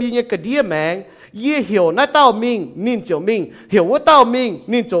เยี่ยมยี่เนี่ยกระเดียแมงยี่เหี่ยวน้าเต้ามิงนินเจียวมิงเหี่ยวว่าเต้ามิง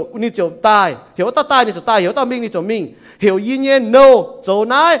นินเจียวตายเหี่ยวว่าเต้าตายนินเจียวตายเหี่ยวเต้ามิงนินเจียวมิงเหี่ยวยี่เนี่ยโนโจ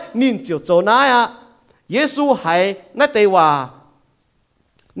นายนินเจียวโจนายเยซูให้นั่นเตว่า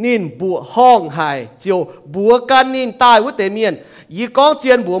นินบัวห้องให้เจียวบัวกันนินตายว่าเตเมียนยี่ก้องเจี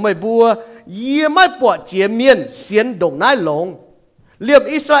ยนบัวไม่บัวยี่ไม่ปวดเจียเมียนเสียนดงนายหลงเรียบ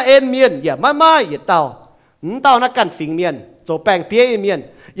อิสราเอลเมียนอย่าไม่อย่าเต่านักกันฟิงเมียนโจแปงเปี้ยเมียน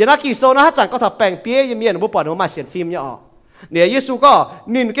อย่านักกิโซนะฮะจังก็ถ้าแปงเปี้ยเมียนบุปผามาเสียนฟิล์มเนี่ยเนี่ยเยซูก็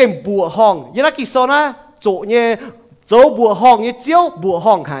นินเก่งบัวห้องอย่านักกิโซนะโจเนี่ยโจบัวห้องเนี่ยเจียวบัว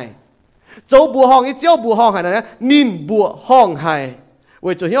ห้องให้โจบัวห้องเนี่ยเจียวบัวห้องให้นะนินบัวห้องให้เว้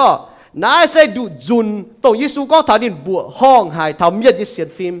ยโจเนี่ยนายใส่ดูจุนตรงเยซูก็ถ้านินบัวห้องให้ทำเมียนจะเสีย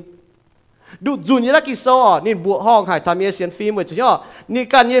นฟิล์มดูจุนยี่นักกิโซนี่บัวห้องหายทำเยเสียนฟิล์มเหมือนจ่อนี่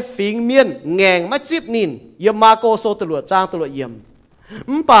การเยฟิงเมียนแงงมาจิบนินเยมาโกโซตลวดจางตลวดเยี่ยม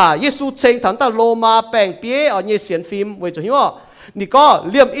ป่าเยซูเชงถันตาโลมาแป่งเปี้ยเยเสียนฟิล์มเหมือนจ่อนี่ก็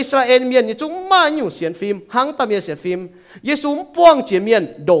เลี่ยมอิสราเอลเมียนนี่จุงมาอยู่เสียนฟิล์มหังตามเยเสียนฟิล์มเยซูป้วงเจียเมียน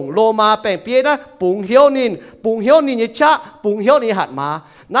ดงโลมาแป่งเปี้ยนะปุงเหียวนินยี่ชะปุงเหียวนี่หัดมา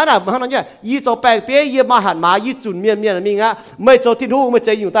นั่นน่ะมันเนี่ยยี่โจแปลงเปี้ยยี่มาหันมายี่จุนเมียนมิงไม่โจทิ้งหูไม่ใจ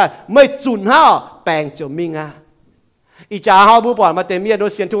อยู่แต่ไม่จุนห้าแปลงเจียวมิงอีจ่าห้าบุปผามาเต็มเมียนโด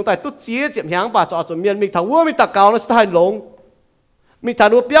ยเสียนทุ่งแต่ตุ๊ดเจี๊ยเจ็บหางป่าจอดจนเมียนมีถังวัวมีตะเกาในสถานหลงมีถัง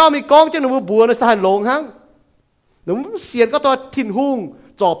วัวเปี้ยวมีกองเจ้าหนูบัวในสถานหลงฮังหนุ่มเสียนก็ตัวทิ้งหู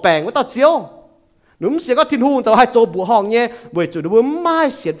จ่อแปลงว่าตัวเจียวหนุ่มเสียนก็ทิ้งหูแต่ให้โจบัวห้องเนี่ยบัวจุดบัวไม่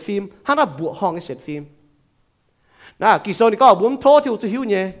เสียนฟิล์มฮันน่ะบัวห้องให้เสียนฟิล์มนะกิโซนี่ก็บุ้มโทษที่อุจหิว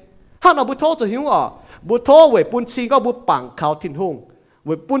เนี่ยห้ามเอาบุโทษจะหิวบุโทษเว้ยปุ่นซีก็บุปังเขาทิ้งหงเ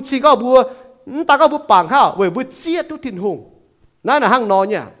ว้ยปุ่นซีก็บัวตาก็บุปังเขาเว้ยบุเจี๊ยทุทิ้งหงนั่นน่ะห้างนอน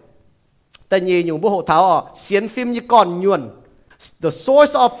เนี่ยแต่ยีอยู่บุหัวเท้าเสียนฟิล์มยี่ก่อนยวน the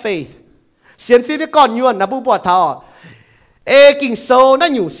source of faith เสียนฟิล์มยี่ก่อนยวนนะบุปผาเท้ากิ่งโซนั่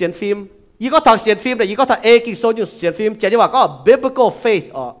นอยู่เสียนฟิล์มยี่ก็ทางเสียนฟิล์มแต่ยี่ก็ทางกิ่งโซอยู่เสียนฟิล์มเจดีว่าก็ biblical faith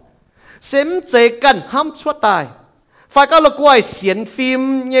เสมเจกันห้ามชั่วตายไฟก็ละก้อยเสียนฟิล์ม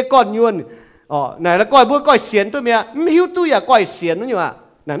เนี่ยก่อนยวนไหนละก้อยบัวก้อยเสียนตัวเมียไม่หิวตัวอย่าก้อยเสียนนั่นอยู่ไ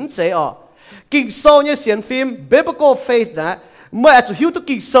หนมันเจ๋กิ่งโซเนี่ยเสียนฟิล์ม biblical faith นะเมื่ออาจจะหิวตัว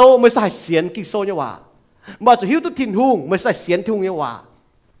กิ่งโซไม่ใส่เสียนกิ่งโซเนี่ยว่าเมื่ออาจจะหิวตัวทิ้งหุงไม่ใส่เสียนทิ้งเนี่ยว่า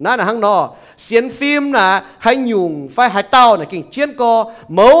นั่นนะฮังนอเสียนฟิล์มนะให้ยุงไฟให้เต้านะกิ่งเจียนก็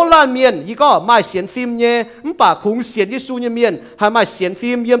เมาล้านเมียนยี่ก็ไม่เสียนฟิล์มเนี่ยมันป่าคุ้งเสียนยิสูเนี่ยเมียนให้ไม่เสียนฟิ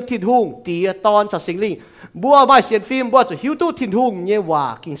ล์มเยี่ยมทิ้งหุงตีตอนจากสิงลิงบัวไม่เสียนฟิล์มบัวจะหิวตู้ทิ้งหุงเนี่ยว่า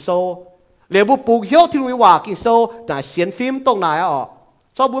กิ่งโซเหลือบุปลูกหิวทิ้งหุงว่ากิ่งโซแต่เสียนฟิล์มตรงไหน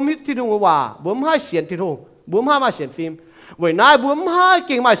ชอบบุ้มทิ้งหุงว่าบุ้มให้เสียนทิ้งหุงบุ้มให้ไม่เสียนฟิล์มเว้ยนายบุ้มให้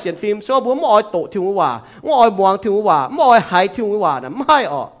กิ่งไม่เสียนฟิล์มชอบบุ้มอ้อยโตทิ้งหุงว่าอ้อยบวงทิ้งหุงว่าอ้อยหายทิ้งหุงว่านะไม่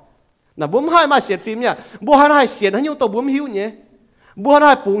น่ะบุ้มให้มาเสียนฟิล์มเนี่ยบัวให้เสียนให้ยุ่งตัวบุ้มหิวเนี่ยบัวใ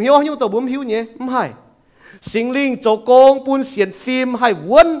ห้ปุ่งหิวให้ยุ่งตัวบุ้มหิวเนี่ยไม่สิงลิงโจโกงปุ่นเสียนฟิล์มให้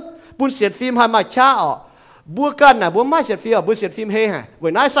วนปุ่นเสียนฟิล์มให้มาช้าบัวกันน่ะบัวไม่เสียนฟิล์มบัวเสียนฟิล์มเฮ่เว้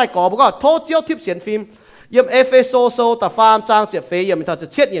ยนายใส่ก่อบุก็โทษเจียวทิพย์เสียนฟิล์มเยี่ยมเอเฟโซโซแต่ฟาร์มจางเจ็บเฟย์ยี่ยมมันจะ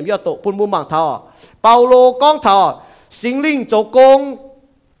เช็ดเยี่ยมยอดโตปุ่นมุมบางเท่าเปาโลก้องเท่าสิงลิงโจโกง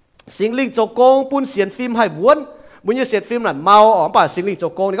ปุ่นเสียนฟิล์มให้วน bún như xiên phim là mau ở bà sinh linh cho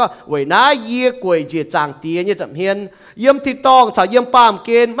con đó vậy ná yê quầy dìa chàng tía như chậm hiên yếm thịt tong chào yếm pam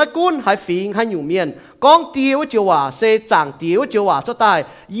kên mấy cún hai phình hai nhủ miền con tía với chiều hòa xe chàng tía với chiều hòa cho tài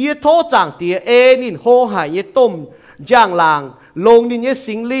yê thô chàng tía ê nín hô hải yê tôm giang làng lông nín yê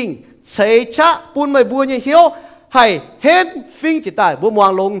sinh linh chế chá bún mày bùa như hiếu hay hết phình chỉ tài bùa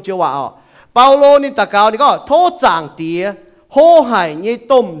muang lông chiều hòa Paulo nín ta cao đó thô chàng tía hô hải như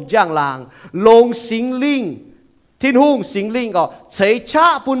tôm giang làng lông sinh linh thiên hùng sinh linh có chế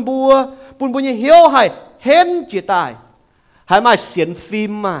chá bún bùa như hiếu hay hết chỉ tài hay mà xiên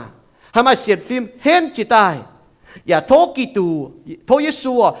phim mà hay mà xiên phim hết chỉ tàiอย่าโทษกิตูโทษเย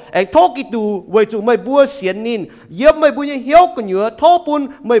ซูเองโทษกิตูไว้จูไม่บัวเสียนนินเยี่ยมไม่บัวยังเหี้ยวกันเหนือโทษปุ่น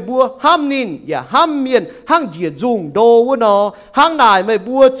ไม่บัวห้ามนินอย่าห้ามเมียนห้างเจียจุงโดวะนอห้างนายไม่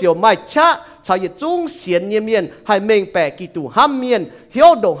บัวเจียวไม่ชะชายจุงเสียนเมียนให้เมงแปะกิตูห้ามเมียนเหี้ย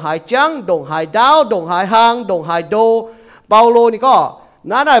วดงหายจังดงหายดาวดงหายหางดงหายโดเปาโลนี่ก็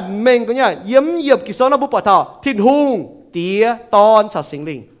นั่นน่ะเมงก็เนี่ยเยี่ยมเหยียบกิโซนบุปผาทิ้นหุงเตียตอนชาวสิง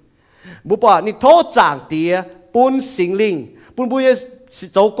ลิงบุปผานี่โทษจางเตียปุ่นสิงลิงปุ่นบุย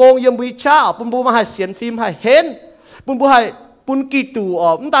เจ้าโกงยมบุยช้าปุ่นบุมาให้เสียนฟิล์มให้เห็นปุ่นบุให้ปุ่นกิตู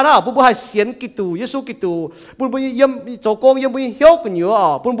มันตาหน้าปุ่นบุให้เสียนกิตูเยซูกิตูปุ่นบุยยมเจ้าโกงยมบุยเหี้ยวกันอยู่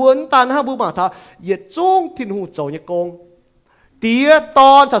ปุ่นบุนตาหน้าบุมาท่าเหยียดจุ้งทิ้นหูเจ้าเนี่ยโกงเตี้ยต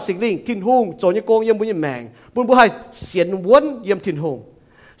อนจากสิงลิงทิ้นหูเจ้าเนี่ยโกงยมบุยแมงปุ่นบุให้เสียนวนยมทิ้นหู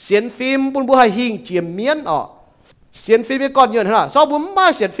เสียนฟิล์มปุ่นบุให้หิงเจียมเมียนเสียนฟิล์มก่อนเยอะนะชอบบุ้มไม่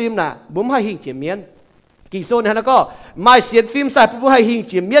เสียนฟิล์มน่ะบุ้มให้หิงเจียมเมียนกี่โซนนะแล้วก็ไม่เสียนฟิล์มใส่ผู้ให้หิงเ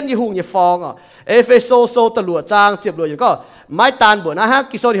จียมเมียนยี่หุงยี่ฟองเอเฟโซโซตะลัวจางเจียบลัวอย่างก็ไม่ตานบัวนะฮะ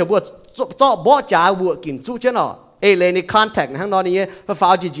กี่โซนเหี่ยวบัวเจาะบ่อจ่าบัวกินจุเช่นเอเลในคอนแทคนะฮะนอนนี่พระฟ้า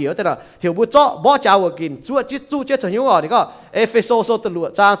จีจีแต่ละเหี่ยวบัวเจาะบ่อจ่าบัวกินจุจิจุเช่นหิวนี่ก็เอเฟโซโซตะลัว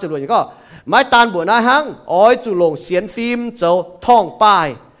จางเจียบลัวอย่างก็ไม่ตานบัวนะฮะอ้อยจุลงเสียนฟิล์มเจ้าท่องป้าย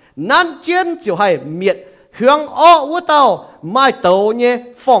นั่นเจียนเจียวให้เมียดเฮืองอ้อวัวเต้าไม่เต้าเนี่ย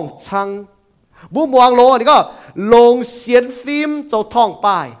ฟ่องชังบุมวางโลนี่ก็ลงเสียนฟิล์มเจ้าท่อง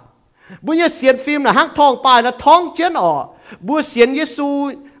ป้ายบุญเสียนฟิล์มน่ะฮักท่องป้ายนะท่องเจนบุเสียนเยซู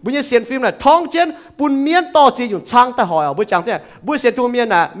บุญเสียนฟิล์มน่ะท่องเจนปุ่นเมียนต่อจีอยู่ช่างแต่หอยบุจังแต่บุเสียนตัวเมียน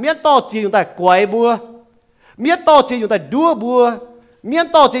น่ะเมียนต่อจีอยู่แต่กวยบัวเมียนต่อจีอยู่แต่ดัวบัวเมียน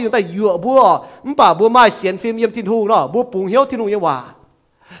ต่อจีอยู่แต่หยวบัวมันป่าบัวไม้เสียนฟิล์มเยี่ยมทิ้นหูเนาะบัวปุงเหี้ยวทิ้นหูเยาว่า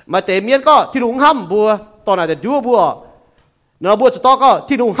มาแต่เมียนก็ทิ้นหูห้ำบัวตอนไหนแต่ดัวบัวเนาะบัวจะต่อก็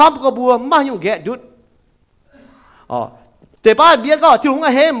ทิ้นหูห้ำก็บัวมาอยู่แกะยุดแต่ป้าเมียนก็ทิ้นหู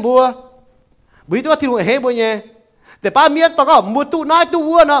เฮมบัวบุยตัวทิ้นหูเฮมบัวเนี่ยแต่ป้าเมียนต่อก็มัวตู้น้อยตู้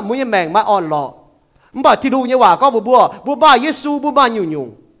วัวเนาะมัวยังแมงมาอ่อนหล่อมันบอกทิ้นหูเนี่ยว่าก็บัวบ้าเยซูบัวบ้ายุ่งยุ่ง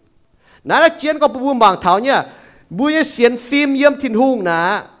นั่นแหละเจียนก็บัวบางเท้าเนี่ยบัวยังเสียนฟิล์มเยี่ยมทิ้นหูนะ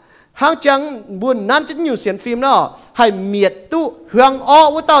ห้างจังบุญนั้นจะอยู่เสียนฟิล์มเนาะให้เมียดตู้เฮืองอ้อ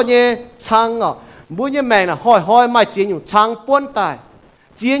วัวเต่าเนี่ยช่างบุญยังแมงน่ะห้อยไม่เจียนอยู่ช่างป้วนตาย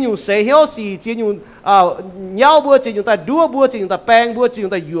เจียนอยู่เสียเหี้ยวสีเจียนอยู่เหย้าบัวเจียนอยู่แต่ดัวบัวเจียนอยู่แต่แป้งบัวเจียนอ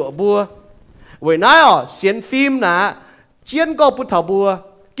ยู่แต่หยวกบัวเว้ยนายเสียนฟิล์มนะเจียนก็พุทธบัว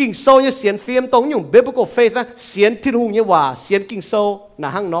กิ่งโซ่เนี่ยเสียนฟิล์มตรงอยู่เบบก็เฟซนะเสียนทิ้นหูเนี่ยว่าเสียนกิ่งโซ่น่ะ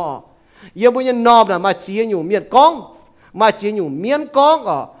ห้างนอเยี่ยบุญยังนอบน่ะมาเจียนอยู่เมียนก้องมาเจียนอยู่เมียนก้อง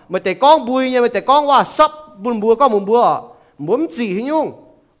มาแต่ก้องบุยเนี่ยมาแต่ก้องว่าซับบุญบัวก็มุมบัวมุมจีที่ยุ่ง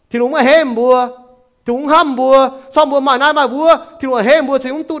ทิ้นหูมาเฮมบัวถุงห้ำบัวซ่อมบัวใหม่นายใหม่บัวทิ้งหัวเฮมบัว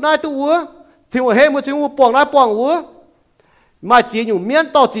ทิ้งตู้นายตู้วัวทิ้งหัวเฮมบัวทิ้งหัวป่องนายป่องวัวมาจีอยู่เมียน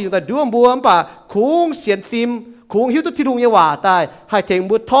ต่อจีอยู่แต่ดวงบัวป่ะคุ้งเสียนฟิล์มคุ้งหิ้วตุ้ที่ลุงยังว่าตายให้ถึง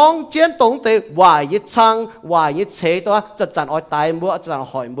บัวท้องเจียนตรงเตะวายยึดช่างวายยึดเฉยตัวจะจันอ้อยตายบัวจะจัน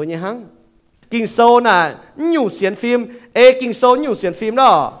หอยบัวยังหังกิ่งโซน่ะอยู่เสียนฟิล์มกิ่งโซอยู่เสียนฟิล์มเนา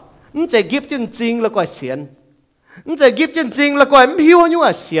ะมันจะกิบจริงๆแล้วก็เสียนมันจะกิบจริงๆแล้วก็ไม่หิ้วอยู่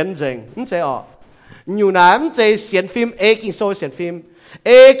เสียนจริงมันจะอยู่น้ำจะเสียนฟิล์มกิ่งโซเสียนฟิล์ม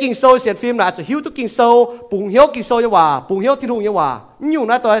กิ่งโซเสียนฟิล์มน่ะจะหิ้วตัวกิ่งโซปุ่งเหี้ยวกิ่งโซยังว่าปุ่งเหี้ยวที่ลุงยังว่าอยู่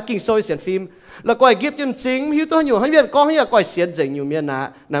นะตัวกิ่งโซเสียนฟิล์มแล้วก็กิบจริงๆหิ้วตัวอยู่ให้เวียนก้องให้ก็เสียนจริงอยู่เมียนนะ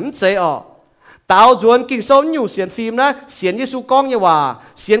น้ำจะตาวจวนกิ่งโซอยู่เสียนฟิล์มนะเสียนเยซูก้องยังว่า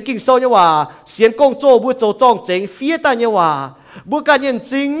เสียนกิ่งโซยังว่าเสียนกงโจบัวโจจ้องจริงเฟียตายังว่าบัวการยัน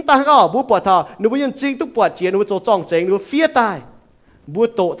จริงตาก็บัวปวดท่าหนูบัวยันจริงทุกปวดเจียนหนูโจจ้องจริงหนูเฟียตายบัว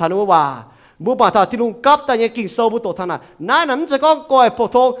โตทานุว่าบุปผาที่ลุงกับแต่ยังกิ่งโซบุตรท่านน่ะนั่นมันจะก็ก่อยพอ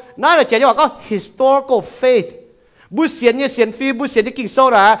ทงนั่นแหละเจ๊ว่าก็ historical faith บุเสียนเนี่ยเสียนฟีบุเสียนที่กิ่งโซ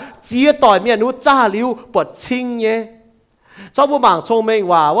นะเจียต่อยเมียนู้จ้าลิ้วปวดชิงเนี่ยชอบบุบางชงเมง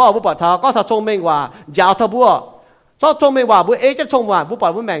ว่าบุปผาก็ถ้าชงเมงว่ายาวทบัวชอบชงเมงว่าบุจะชงว่าบุปผา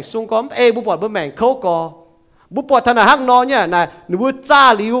บุแมงซุงก็บุปผาบุแมงเขาก็บุปผาท่านน่ะห้างนอนเนี่ยน่ะหนูจ้า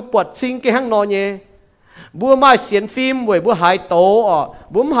ลิ้วปวดชิงแกห้างนอนเนี่ย bùa mai xiên phim với bùa hai tổ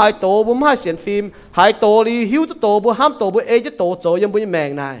bùa hai xiên phim hai tổ đi hiu tổ bùa ham tổ bùa ê tổ chỗ yếm bùa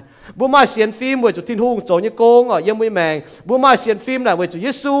mèng này bùa mai xiên phim với chủ thiên hùng chỗ như công yếm bùa mèng bùa mai xiên phim này với chủ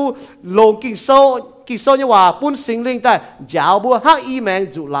Giêsu lồng kinh sâu như hòa bún sinh linh tại giáo bùa hắc y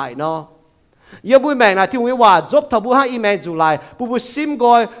mèng dụ lại nó yếm bùa mèng này thiên hùng hòa giúp thầu bùa hắc y mèng dụ lại bùa sim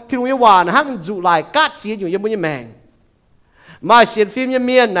gọi thiên hùng hòa hắc dụ lại cát chiaอยู่yếm bùa mèng mai xiên phim như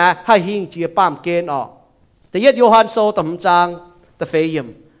miên nè hay hình chia pam kênแต่ยัดโยฮันโซต่ำจางแต่เฟยม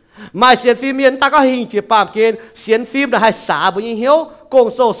มาเสียนฟิล์มยันตาก็หิงจีปามเกณฑ์เสียนฟิล์มน่ะให้สาบุญเหี้ยวกง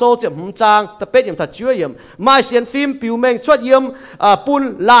โซเจ็บหุ่มจางแต่เป็ดยมถัดช่วยยมมาเสียนฟิล์มปิวเมงชวดยมปุ่น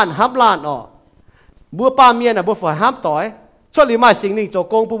ล้านฮับล้านบัวปามเมียน่ะบัวฝอยห้ามต่อยชวดหรือมาสิงนิ่งโจ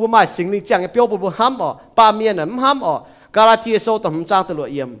กงบัวมาสิงนิ่งจางเปียวบัวห้ามปามเมียน่ะห้ามกาลาเทียโซต่ำจางตลอด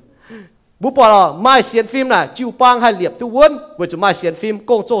ยมบุปผาไม่เสียนฟิล์มน่ะจิวปังให้เหลียบทุกวันว่าจะไม่เสียนฟิล์ม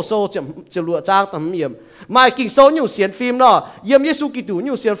กงโซจะหลวจางต่ำเยี่ยมไม่กิ่งโซอยู่เสียนฟิล์มเนาะเยี่ยมเยซูกิตูอ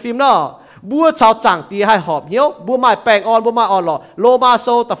ยู่เสียนฟิล์มเนาะบัวชาวจางตีให้หอบเหี้ยวบัวไม่แปลงบัวไม่หล่อโลมาโซ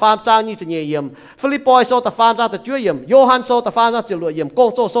แต่ฟาร์มจางนี่จะเยี่ยมฟิลิปปอยโซแต่ฟาร์มจางแต่ช่วยเยี่ยมโยฮันโซแต่ฟาร์มจางจะหลวเยี่ยมกง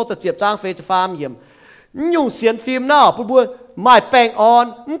โซแต่เจียบจางเฟจะฟาร์มเยี่ยมอยู่เสียนฟิล์มเนาะบัวไม่แปลง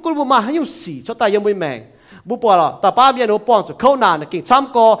กูบัวมาให้อยู่สีชดตายยังไม่แมงบุปผาแต่ป้าเมียหนูป้องจะเข้านานกิ่งช้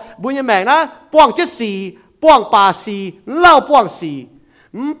ำกอบุญยังแมงนะป้องเจ็ดสีป้องป่าสีเล่าป้องสี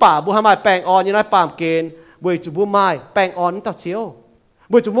ป่าบุหามายแปลงยังไงปามเกณฑ์บุยจุบุไม้แปลงเต่าเจียว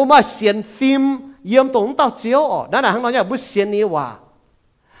บุยจุบุไม้เสียนฟิล์มเยี่ยมตรงเต่าเจียวนั่นน่ะข้างนอกเนี่ยบุเสียนนี้ว่า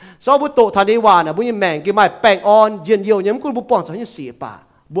ซอบุโตทานีว่าน่ะบุญยังแมงกี่ไม้แปลงเย็นเยี่ยวยังกูบุป้องจะให้สีป่า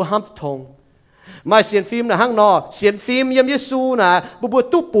บุห้ามทงมาเสียนฟิล์มนะห้างนอเสียนฟิล์มเยี่ยมเยซูนะบุ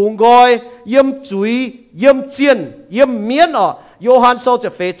ตุ๊ปูงกอยเยี่ยมจุยเยี่ยมเจียนเยี่ยมเมียนโยฮันโซจะ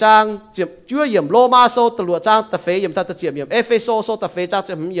เฟจางจะช่วยเยี่ยมโลมาโซตะลัวจางตะเฟเยี่ยมตะเจียมเยี่ยมเอเฟโซตะเฟจางจ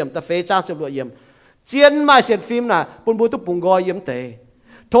ะเยี่ยมตะเฟจางจะลัวเยี่ยมเจียนมาเสียนฟิล์มนะปุ่นบุตุ๊ปูงกอยเยี่ยมเตะ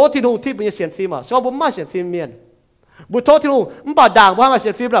โทษที่นู่นที่เป็นเสียนฟิล์มชอบบุมาเสียนฟิล์มเมียนบุโทษที่นู่นมันป่าด่างว่ามาเสี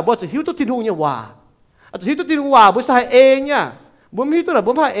ยนฟิล์มนะบุจะหิวตุ๊ที่นู่นเนี่ยว่าจะหิวตุ๊ที่นู่นว่าบุใส่เองเนี่ยบุมีตัวไหน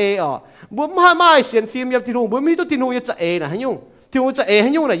บุพาเอบุพาไม่เสียนฟิล์มยำที่นู่นบุมีตัวที่นู่นจะเอนะให้ยุ่งที่นู่นจะเอให้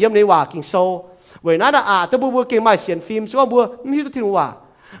ยุ่งนะยำในว่ากิ่งโซเวน่าด่าแต่บัวเก่งไม่เสียนฟิล์มซึ่งบัวมีตัวที่นู่นว่า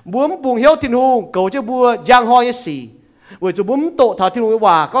บัวปุ่งเหี้ยวที่นู่นเก่าจะบัวยางหอยสีเวจะบัวโตถอดที่นู่น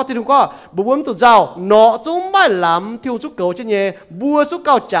ว่าก็ที่นู่นก็บัวตัวเจ้าเนาะจุ้มไม่ล้ำที่นู่นจุกเก่าจะเนี่ยบัวสุกเ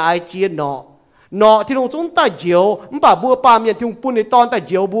ก่าจ่ายเจียนเนาะที่นู่นจุ้มใต้เจียวมันป่าบัวปามยันที่นู่นปุ่นในตอนใต้เ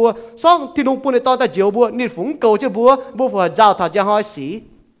จียวบัวซ่องที่นู่นปุ่นในตอนใต้เจียวบัวนี่ฝูงเก่าจะบัวฝอยเจ้าถอดยางหอยสี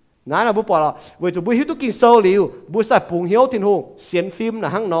นั่นนะบุปผาเวจะบุหิวตุกินโซลิวบุใส่ปุ่งเหี้ยวทิ้งหูเสียนฟิล์มนะ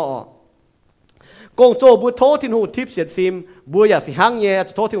หั่งนอกงโจบุโททิ้งหูทิพเสียนฟิล์มบุอยากฟิหั่งเย่จ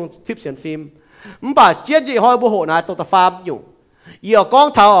ะโททิ้งหูทิพเสียนฟิล์มมันป่าเจี๊ยบยี่ห้อยบุโหนะตัวตะฟาร์มอยู่เยี่ยกอง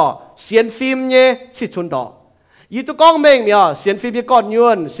เท้าเสียนฟิล์มเย่สิชุนดอกยี่ตัวกองเมงเนี่ยเสียนฟิล์มยี่ก้อนยว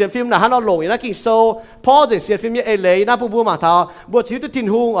นเสียนฟิล์มนะฮันเอาลงอย่างนั้นกินโซพ่อจะเสียนฟิล์มยี่เอเลยนะผู้บัวมาเท้าบัวทิ้งตัวทิ้ง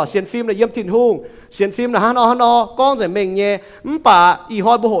หูเสียนฟิล์มนะเยี่ยมทิ้งหูเสียนฟิล์มนะฮันเอากองจะเมงเนี่ยมันป่าอีห้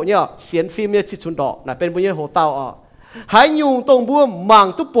อยบุโหเนี่ยเสียนฟิล์มยี่สิชุนดอกนะเป็นบุญยี่โหเต้าหายยุงตรงบัวมัง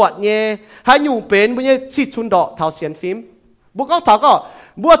ตุปวดเนี่ยหายยุงเป็นบุญยี่สิชุนดอกเท้าเสียนฟิล์มบุกเอาเท้าก็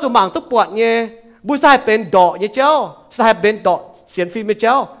บัวจะมังตุปวดเนี่ยบุษใส่เป็นดอกยี่เจ้าใส่เป็นดอกเสียนฟิล์มยี่เ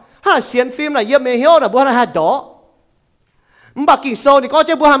จ้าถ้าเสียนฟิล์มนะเยี่ยมเมเฮียวนะบัวน่ะหาดอกมันบักกิ่งโซนี่ก็จ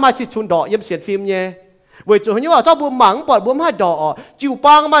ะบัวหามาสิชุนดอกเยี่ยมเสียนฟิล์มเนี่ยเวจูเห็นว่าเจ้าบัวหมังปอดบัวมาดอกจิว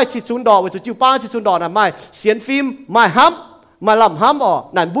ปังไม่สิชุนดอกเวจูจิวปังสิชุนดอกน่ะไม่เสียนฟิล์มไม่ห้ำมาลำห้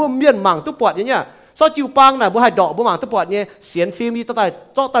ำนั่นบัวเมียนหมังตุปวดเนี่ยซอจิวปังน่ะบัวหาดอกบัวหมังตุปวดเนี่ยเสียนฟิล์มยี่ตั้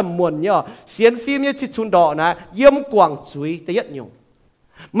งแต่มวนเนี่ยเสียนฟิล์มเนี่ยสิชุนดอกนะเยี่ยมกวางจุยแต่ยัดยง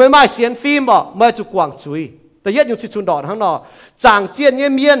ไม่เสียนฟิล์มไม่จุกวางจุยแต่ยัดยงสิชุนดอกข้างนอกจางเจียนเนี่ย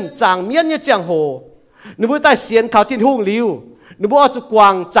เมียนจางเมียนเนี่ยเจียงโหนึกว่าใต้เสียนเขาทิ้งหุ่งลิ้วนึกว่าเอาจุกวา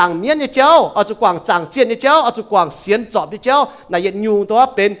งจางเมียนเนี่ยเจ้าเอาจุกวางจางเจียนเนี่ยเจ้าเอาจุกวางเสียนจอบเนี่ยเจ้าในยัดยูตัว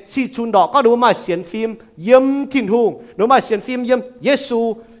เป็นสิชุนดอกก็นึกว่าไม่เสียนฟิล์มเยี่ยมทิ้งหุ่งนึกว่าไม่เสียนฟิล์มเยี่ยมเยซู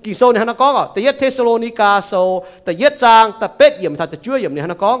กี่โซในฮันนักก็แต่ยัดเทสโลนิกาโซแต่ยัดจางแต่เป็ดเยี่ยมถ้าจะช่วยเยี่ยมในฮั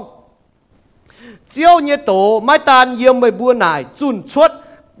นนักเจ้าเนี่ยโตไม่ตานเยี่ยมไม่บัวหน่ายจุนชด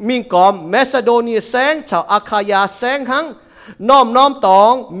มิงกอมเมซาโดเนียแสงชาวอาคายาแสงหังน้อมตอ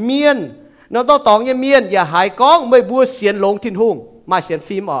งเมียนน้อมตองเมียนอย่าหายก้องไม่บัวเสียนลงทิ้นหุ่งไม่เสียน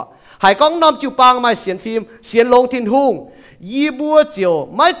ฟิล์มหายก้องน้อมจิวปังไม่เสียนฟิล์มเสียนลงทิ้นหุ่งยีบัวเจียว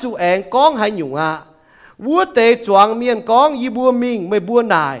ไม่จูแองก้องหายหยุ่งวัวเตะจวงเมียนก้องยีบัวมิงไม่บัว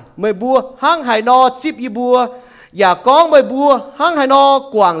นายไม่บัวหังหายนอจิบยีบัวอย่าก้องไม่บัวหังหายนอ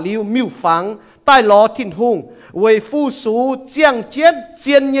กว่างลิวมิวฝังใต้ล้อทิ้นหุ่งเวยฟูสูเจียงเจียนเ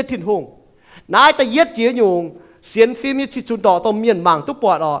จียนเยทิ้นหุ่งนายแต่เย็ดเจียหยุ่งเสียนฟิล์มยี่สิชุนดอกต้องเมียนมังตุป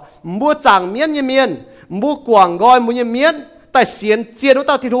วดบัวจางเมียน mua quảng gói mua như miến tại xiên chiên nó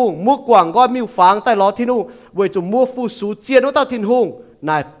tao thiên hùng mua quảng gói miêu phang tại ló thiên hùng với chúng mua phu sú chiên nó tao thiên hùng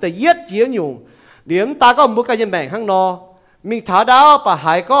này tại yết chia nhung điểm ta có mua cái gì mèn hang nọ mình tháo đáo bà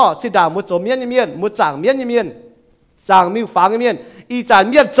hải có chỉ đào một chỗ miến như miến một chảng miến như miến chảng miêu phang như miến y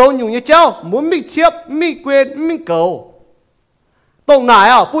chảng miến trâu nhung như cháu muốn mình chiếp mình quên mình cầu tông này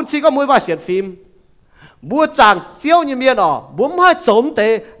à bún chi có mua bài xiên phim mua chàng chiếu như miền ở bốn hai chống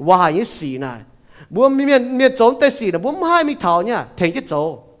tê và những xì này mua miền chống tê xì là bốn hai mi thảo nha thành cái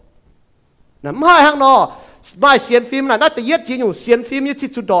chỗ nắm hai hang nọ bài xiên phim là đã tự yết chỉ nhủ xiên phim như chỉ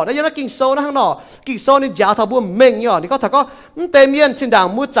chuột đỏ đấy nó kinh sâu nó hang nọ kinh sâu nên giá thảo buôn mình nhở thì có thà có tê miền trên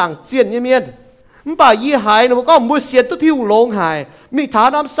đảng mua chàng chiên như miền bà y hải nó có mua xiên tốt thiêu lông hải mi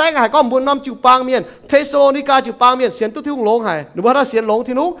thảo năm sáng hải có mua năm chịu bang miền Thessalonica chịu bang miền xiên tốt thiêu lông hải nó bắt ra xiên lông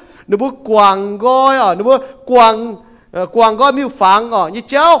thì nó bố quảng gói nó bố quảng gói miêu phang như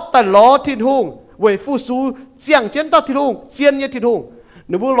cháu tại ló thiên hùng với phu sú chiang chiến tao thiên hùng chiên như thiên hùng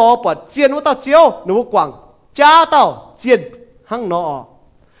nó bố ló bật chiên của tao chiếu nó bố quảng cha tao chiên hăng nọ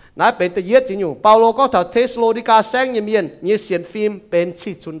nãy bên tự yết chỉ nhủ Paulo có thảo Thessalonica sáng như miền như xiên phim bên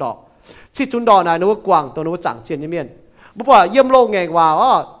chi chun đỏ này nó bố quảng tao nó bố chẳng chiên như miền bố bảo yếm lô ngày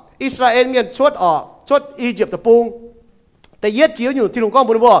vào Israel miền chốt Egypt tập bungแต่เย็ดเจียวอยู่ที่หลวงก้อง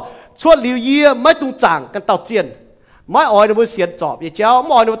บุญบ่ชวดลิวเยี่ยไม่ตุงจ่างกันเต่าเจียนไม่อ่อยในบุเสียนจอบยี่เจ้าไ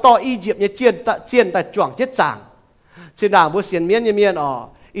ม่อ่อยในบุต่ออียิปต์ยี่เจียนแต่จ่วงเจ็ดจ่างเจียนด่างบุเสียนเมียนยี่เมียน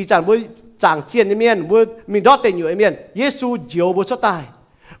อีจ่างบุจ่างเจียนยี่เมียนบุมีดอดเต็งอยู่ยี่เมียนเยซูเจียวบุชดตาย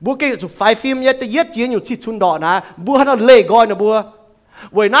บุเกี่ยวกับไฟฟิล์มยี่แต่เย็ดเจียวอยู่ที่ชุนดอนะบุให้เราเล่ก้อยนะบัว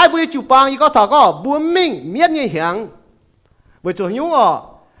เว้ยนายบุยจูปางยี่ก็ถาก็บัวมิ่งเมียนยี่เหียงเว้ยจูหิ้ว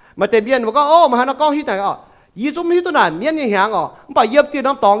มาเต็มเมียนบุก็โอ้มาให้เราก้องที่ไหนยี่จุ่มหิ้วตัวนั้นเมียนยี่เหียงป่าเย็บตี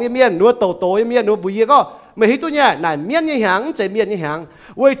น้ำตองยี่เมียนนัวโตยี่เมียนนัวบุยก็ไม่หิ้วตัวเนี่ยไหนเมียนยี่เหียงใจเมียนยี่เหียง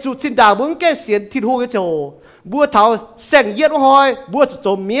เว้ยจูจินดาบุ้งแก่เสียนทิ้งหูกระโจบัวเท้าแสงเย็ดว่าหอยบัวจะโจ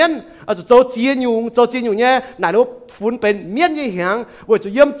เมียนจะโจเจียนอยู่เนี่ยไหนนัวฝุ่นเป็นเมียนยี่เหียงเว้ยจะ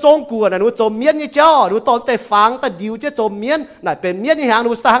เยี่ยมจงกัวไหนนัวโจเมียนยี่เจ้านัวตอนแต่ฟังแต่ดิวจะโจเมียนไหนเป็นเมียนยี่เหียงนั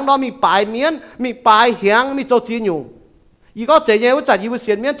วสร้างน้อมีปลายเมียนมีปลายเหียงมีโจเจียนอยู่อีก็เจียนว่าจัดยี่บุเ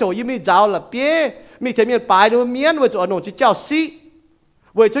สียนเมียนโจยี่มีเจ้าละเปี้ยมีเทมีนปลายนัวเมียนเว้ยจะเอาหนูจะเจ้าซี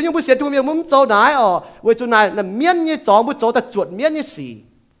เว้ยจะยังบุเสียนทุกเมียนมุ้งโจไหนเว้ยจะไหนน่ะเมียนยี่จองบุโจแต่จวดเมียนยี่สี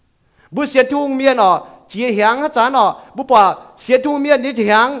บุเสียนทุกเมียนเจียหางอาจารย์บุปผาเสียทุกเมียนนี่เจีย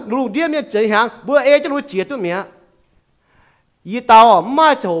หางลูกเดียเมียนเจียหางบัวจะรู้เจียตัวเมียยี่เตาไม่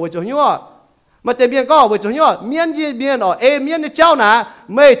โจเว้ยจะยัวมาแต่เมียนก็เว้ยจะยัวเมียนยี่เมียนเมียนนี่เจ้านะ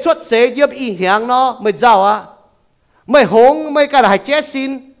ไม่ชดเสียเยียบอีหางไม่เจ้าไม่หงไม่กระหายเจสิน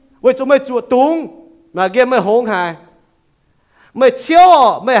เว้ยจะไม่จวดตุงมาเกี่ยไม่หงหายไม่เชี่ยว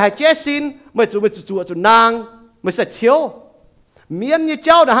ไม่หายเจสินไม่จะจวดนางไม่เสร็จเชี่ยวเมียนยี่เ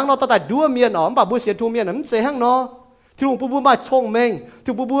จ้าแต่หังนอตั้งแต่ดัวเมียนป่าบัวเสียทุเมียนมันเสียหังนอที่ลุงบัวมาชงเมง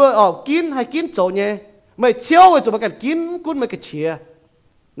ที่บัวกินให้กินโจเนี่ยไม่เชี่ยวเว้ยจะมากันกินกุ้นไม่กันเชีย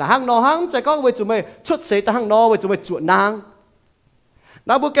น่ะหังนอหังใจก็เว้ยจะไม่ชดเสียแต่หังนอเว้ยจะไม่จวดนาง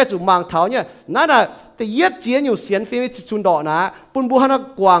น้าบัวแกจุมังเท้าเนี่ยนั่นน่ะแต่เย็ดเจียนอยู่เสียนฟิล์มที่ชุนดอกนะปุ่นบัวหัน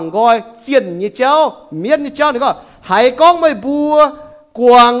กวางก้อยเจียนยี่เจ้าเมียนยี่เจ้านี่ก็หายก้องไม่บัวก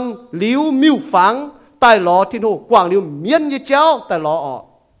วางหลิวมิวฝังใต้ล้อที่นู่กวางหลิวเมียนยี่เจ้าใต้ล้อ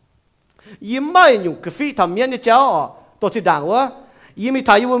ยิ้มไม่อยู่กาแฟทำเมียนยี่เจ้าตัวที่ด่างวะยิ้มมี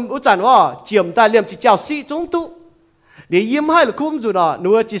ถ่ายยิ้มอุจจาระว่าเจียมใต้เลี่ยมจีเจ้าสีจงตุเดี๋ยวยิ้มให้หรือคุ้มจุดนั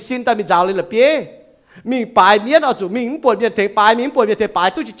วจีซินใต้มีเจ้าเลยละเปี้ยมีปลายเมียนจุมีปวดเมียนเทปลายมีปวดเมียนเทปลาย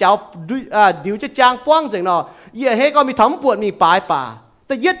ตู้จีเจ้าดิวจะจางป้องจังเยี่ยให้ก็มีทำปวดมีปลายป่าแ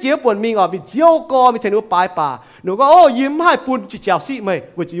ต่เย็ดเจียวปวดมีมีเจียวก็มีเทนัวปลายป่าหนูก็โอ้ยิ้มให้ปุ่นจีเจ้าสีไม่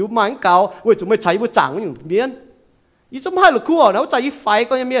ว่าจะอยู่ไม้เก่าว่าจะไม่ใช้ว่าจังอยู่เมียนยี่จะไม่หรือคู่นะว่าจะยี่ไฟ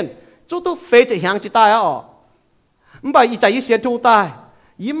ก็ยังเมียนจุดตู้เฟจะหางจีตายไม่ยี่ใจยี่เสียนทุ่งตาย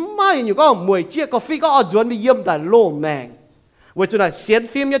ยิ้มไม่อยู่ก็มวยเจี๊ยก็ฟีก็จวนมีเยี่ยมแต่โล่แมงว่าจุดไหนเสียน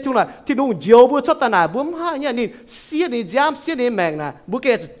ฟิล์มเนี่ยทุ่งไหนที่นุ่งเจียวบัวชดตาหนาบัวมาเนี่ยนี่เสียนี่ย้ำเสียนี่แมงนะบัวแก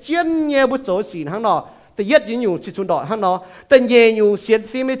จะเจียนเนี่ยบัวโจสีข้างนอกแต่ยัดยิงอยู่ที่ชุนดอกข้างนอกแต่เยี่ยอยู่เสียน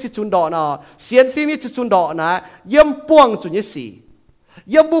ฟิล์มที่ชุนดอกนะเสียนฟิล์มที่ชุนดอกนะเยี่ยมป้วงจุดยี่สี่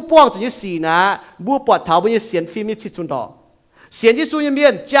เยี่ยมบัวป้วงจุดยี่สี่นะบัวปวดเท้าบัวเสียนฟิล์มที่ชุนดอกเสียนที่สู้ยังเมีย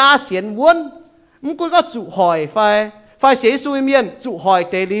นจ้าเสียนวนมันก็จุหอยไฟเสียสู้ยังเมียนจุหอย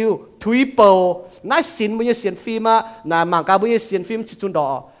เตลิวทุยเปอนายสินบัวเสียนฟิล์มนายมังกาบัวเสียนฟิล์มที่ชุนดอ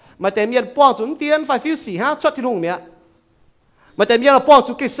กมาแต่เมียนป้วงจุนเตียนไฟฟิวสี่ห้าช็อตที่ลุงเมียมาแต่เมียนป้วง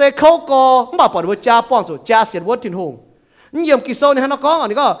จุกิเซเขาก็มาปวดบัวจ้าป้วงจุจ้าเสียนวนที่ลุงนี่ยมกิโซนี่ฮะนักก้องอัน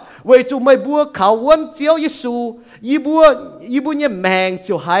นี้ก็เวจูไม่บัวเขาวนเจียวยิสูยีบัวเนี่ยแมงเ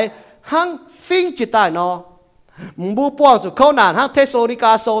จียวหายหังฟิงจิตตายเนาะ mua buông chủ khâu nàn hang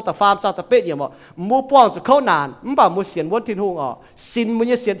Thessalonica sâu ta farm cha ta pet yếm mua buông chủ khâu nàn bà mua xiên vốn thiên hùng xin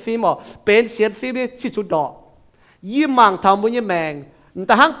mua xiên phim bên xiên phim chỉ chút đỏ yếm màng thầm mua mèng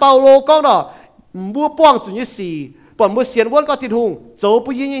ta hang Paulo con đó mua buông chủ như xì bọn mua xiên vốn có thiên hùng dấu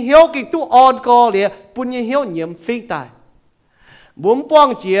bùi như hiếu kinh tu on co lìa bùi như hiếu nhiễm phinh tài bùm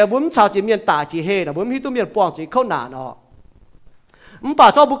buông chia bùm chào chỉ miền tả chỉ hề là bùm hiếu tu miền buông chỉ khâu nàn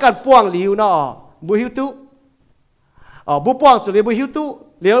bà cho bùi cần buông liu bùi hiếu tu bùi buông chủ lìa bùi hiếu tu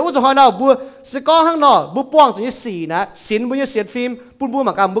liều u cho hỏi nào bùi sẽ có hang bùi buông chủ như xì nè xiên bùi như xiên phim bùi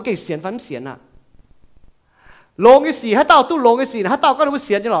mà cầm bùi cái xiên phim xiên lông cái xì hát tao tu lông cái xì hát tao có được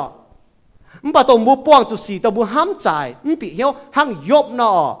xiên chứ lọ bà tàu bùi buông chủ xì tàu bùi hám trái bị hiếu hang yop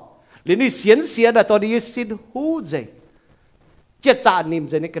liền đi xiên là tàu đi xin hú dậy chết trả niệm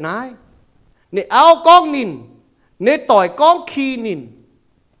dậy cái này nè áo con nín nè tỏi con khi nín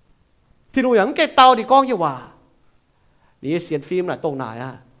thì nuôi những cái tàu thì con như hòa đi xiên phim là tàu này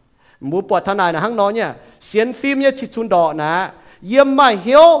mua bọt thằng này là hăng nói nhá xiên phim như chít chun đỏ nè yếm mai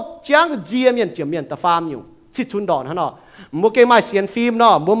hiếu chẳng diêm miền chìm miền ta farm nhung chít chun đỏ nó mua cái mai xiên phim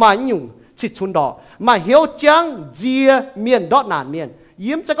mua mai nhung chít chun đỏ mai hiếu chẳng diêm miền đọt nản miền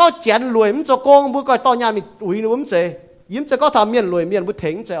yếmจะก็chén lùi mình cho con mua coi to nhà mình ủi nó bấm chế yếmจะก็ทำmiền lùi miền bút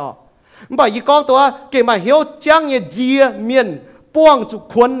thính chế bởi vì con tôi cái mai hiếu chẳng như diêm miền buông chủ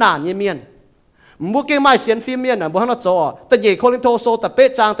khuôn nản như miền mua cái mai xiên phim miền bữa nó choแต่เย่คนโทโซแต่เป๊ะ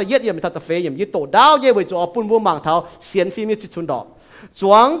จางแต่เย็ดเยี่ยมทัดแต่เฟยเยี่ยมยี่โตดาวเย่ไว้จ่อปุ่นบัวหมางเท้าเสียนฟิล์มยี่ชิดชุนดอกจ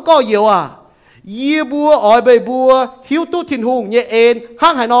วงก็เยี่ยวยี่บัวอ้อยใบบัวหิวตู้ถิ่นหุงเย่เอ็นห้า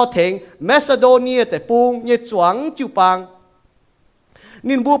งไหนอเถงแมสโดเนียแต่ปุงเย่จวงจิวปัง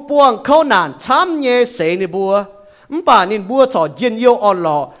นินบัวปวงเข้านานช้ำเย่เสในบัวป่านินบัวจ่อเย็นเยี่ยวอ่อนห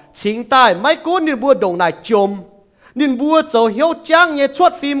ล่อชิงใต้ไม่กู้นินบัวโด่งนายจมนินบัวจ่อเหี่ยวจ้างเย่ชว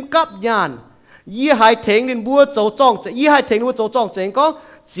ดฟิล์มกับยานยี่หายเถงนินบัวโจจ้องยี่หายเถงนินบัวโจจ้องเจงก็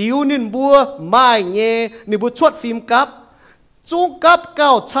จิวนินบัวไม่เย่นินบัวชวดฟิล์มกับจุงกับเก้า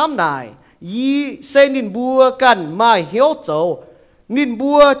ช้ำนายยี่เซนินบัวกันไม่เหี่ยวโจนิน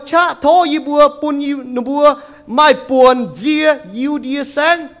บัวชะโทยี่บัวปุนยี่นินบัวไม่ปวนเจียยิวเดียแส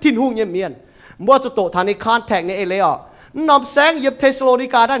งทิ้นหุ่งเยี่ยมเมียนบัวจะโตทานในคานแทงในเอเล่นำแสงเยี่ยมเทสโลนิ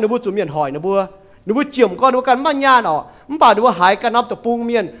กาได้นินบัวจุ่มเมียนหอยนินบัวนึกว่าเจียมก็นึกกันไม่ยานมันป่านึกว่าหายกันนับแต่ปุงเ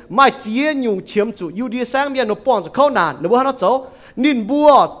มียนไม่เจียนอยู่เฉียมจุอยู่ดีแสงเมียนนึกป้องจะเข้านานนึกว่าเขาโจนินบัว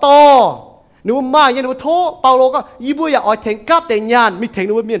โตนึกว่าไม่ยันนึกว่าโทเปาโลก็ยี่บัวอยากอ่อยเถงกับแต่ยานไม่เถง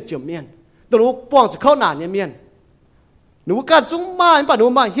นึกว่าเมียนเจียมเมียนตัวนึกว่าป้องจะเข้านานเนี่ยเมียนนึกว่าการจุ้งไม่ป่านึก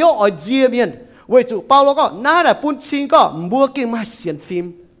ว่าไม่เหี้ยวอ่อยเจียเมียนเวจุเปาโลก็น่าแต่ปุ่นชิงก็บัวเก่งมาเสียนฟิล์ม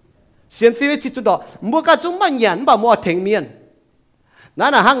จิตจุดดอกบัวการจุ้งไม่หยันป่ามัวเถงเมียนนั่น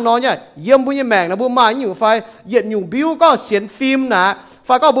น่ะห้างน้อยเนี่ยเยี่ยมบุญยี่แมงนะบุญมาอยู่ไฟเหยียดอยู่บิวก็เสียนฟิล์มนะไฟ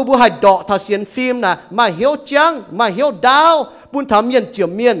ก็บุญให้ดอกถ้าเสียนฟิล์มนะมาเหี้ยวจังมาเหี้ยวดาวบุญทำเมียนเจียม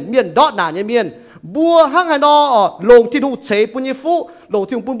เมียนดอหนาเนี่ยเมียนบัวห้างให้นอลงที่นู่นเฉยปุญยี่ฟูลง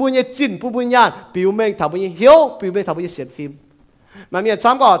ที่ปุญยี่จินปุญยานปิวเมงทำปุญยี่เหี้ยวปิวเมงทำปุญยี่เสียนฟิล์มมาเมียนซ้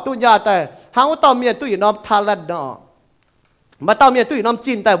ำก็ตุนยาแต่ห้างว่าต่อเมียนตุยน้อมทาลัดเนาะมาต่อเมียนตุยน้อม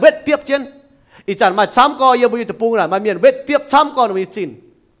จินแต่เวทเปียบเจนอีจันมาซ้ำก็ยังบุญตะปูน่ะมาเมียนเวทเปียบซ้ำก็มีจิน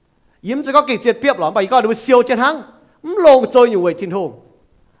ยิ้มจะก็เก่งเจียดเปียบหรอไปก็ดูเซียวเจียนหังลงโจยอยู่เวทินโฮม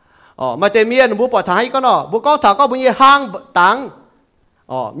มาเตเมียนบุปผาให้ก็เนาะบุก็ถาก็บุญยี่หางตัง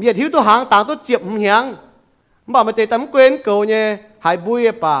เมียหิวตัวหางตังตัวเจียบเหียงบ่มาเตตั้มเกรนเกลเนี่ยหายบุย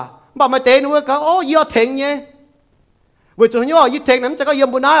ป่าบ่มาเตนัวก็โอ้ยอเถงเนี่ยเวจุนย่อยิ่งเถงนั้นจะก็เยี่ยม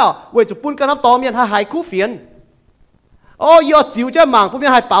บุญได้เวจุปุ่นกันนับต่อเมียนหายคู่เฟียนโอ้ยอจิ๋วเจ้าหมางพวกเมีย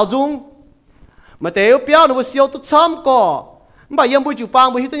นหายเป่าจุงมาเตวเปียวนัวเซียวตัวช้ำก็บ่ยังบุญจุปัง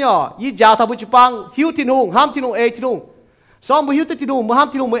บุญหิตเนี่ยยี่ยาวทำบุญจุปังหิวที่นุ่งห้ามที่นุ่งเอที่นุ่งสองบุญหิวที่นุ่งบุญห้าม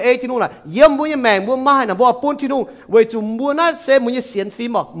ที่นุ่งบุญเอที่นุ่งล่ะยี่ยมบุญยังแมงบุญมาให้น่ะบุญปุ่นที่นุ่งเวจุบุญนั่นเสบุญยังเสียนฟิ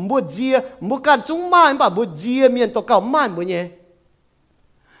ล์มบุญเจียบุญการจุงมาบ่บุญเจียเมียนตัวเก่ามาบุญเนี่ย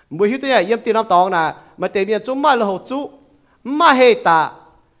บุญหิวเนี่ยยี่ยมตีน้ำตองน่ะมาเตเมียนจุงมาแล้วหัวจุมาเฮตา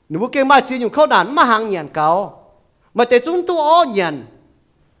หนูบุญเก่งมาเจียอยู่เข้าด่านมาหางเงียนเก่ามาเตจุงตัวอ้อเงียน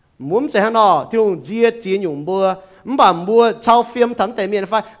มุมเสียงนอที่นุ่งเจียอยู่บัวบ่บัวชาวเฟียมทำแต่เมียน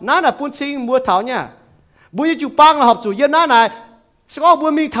ไฟนั่นน่ะปุ่นชิงบัวเถาเนี่ยบัวจะจูปังเราหอบจูเยอะนั่นน่ะก็บัว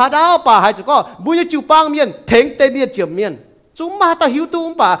มีขาดาวป่าหายจูก็บัวจะจูปังเมียนเถงเตเมียนเจียมเมียนจุ่มมาตาหิวตุ้ม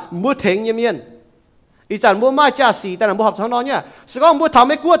ป่าบัวเถงเมียนอีจันบัวมาจ่าสีแต่น่ะบัวหอบทางนอนเนี่ยสก็บัวทำใ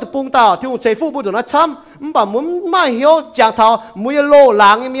ห้กลัวตะปุงเต่าที่นุ่งเซฟูบัวตัวนั้นช้ำบ่มุมมาเหี่ยวจางเท้าบัวโลหล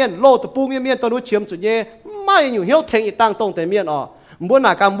างเมียนโลตะปุงเมียนตัวนู้นเฉียมจุดเย่ไม่อยู่เหี่ยวเถงอีตั้งตรงแต่เมียนบัวหน้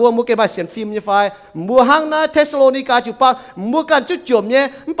าการบัวมุกเก็บไปเสียนฟิล์มยี่ไฟบัวห้างนะเทสโลนิกาจุปังบัวการจุดจมเนี่ย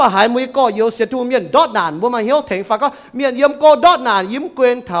มันป่าหายมุยก็เยียวเสียทูเมียนดอดนานบัวมาเหี่ยวเถงฟ้าก็เมียนเยี่ยมก็ดอดนานยิ้มเกว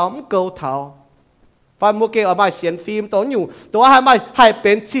นเถาเกลเถา พอมัวเกออกมาเสียนฟิล์มตัวอยู่ตัวให้มาให้เ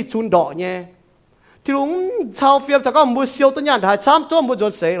ป็นที่ชุนดอกเนี่ยที่ลุงชาวฟิล์มแต่ก็มัวเสียวตัวอย่างได้ช้ำตัวมัวจ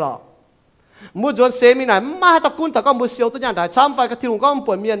นเสียหรอมัวจนเสียมีไหนมาตะกุนแต่ก็มัวเสียวตัวอย่างได้ช้ำไฟกับที่ลุงก็ป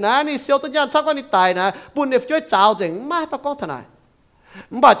วดเมียนะนี่เสียวตัวอย่างช้ำก็นี่ตายนะปุ่นเอฟช่วยเจ้าเจ๋งมาตะก็ทนาย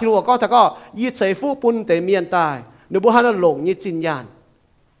บ่าที่ลุงก็แต่ก็ยีเสยฟูปุ่นแต่เมียนตายหนูบุหันหลงยีจินยาน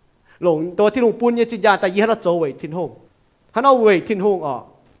หลงตัวที่ลุงปุ่นยีจินยานแต่ยีฮันโจเวทินหงฮันเอาเวทินหงออก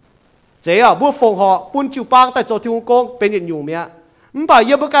เจ้าบัวฟงหอปุ่นจิวปังแต่โจที่ลุงกงเป็นอย่างอยู่เมียบ่าเ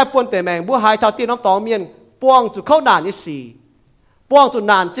ยอะบุกายปวนแต่แมงบัวหายเท่าตีน้ำตองเมียนป้วงจุดเข้าด่านยี่สี่ป้วงจุด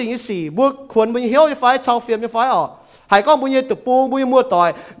นานจริงยี่สี่บัวขวนบุญเหี้ยวยี่ไฟชาวเฟียมยี่ไฟออกหายก้องบุญเยี่ยตะปูบุญเยี่ยมัวต่อย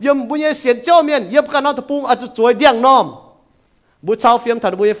เยี่ยมบุญเยี่ยเสียนเจ้าเมียนเยี่ยมกันน้องตะปูอาจจะจวยเดี่ยงน้อมบุญชาวเฟียมถั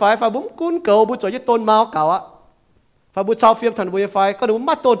ดบุญเยี่ยไฟไฟบุ้มกุ้นเก่าบุญจวยยี่ต้นเมาเก่าอะไฟบุญชาวเฟียมถัดบุญเยี่ยไฟก็ดูม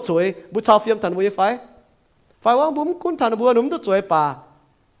าต้นจวยบุญชาวเฟียมถัดบุญเยี่ยไฟไฟว่าบุ้มกุ้นถัดบุญหนุ่มตัวจวยป่า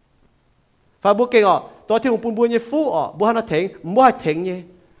ไฟบุญเก่งอ่ะตัวที่หลวงปู่บุญเยี่ยฟูอ่ะบุญหันเถงบุญให้เถงเนี่ย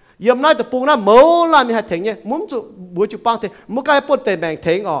ยามนั้นตะปูนั้นเมื่อไรมีให้เถงเนี่ยมุ้งจุบัวจุปังเถงมุกไก่ปนเตะแบ่งเถ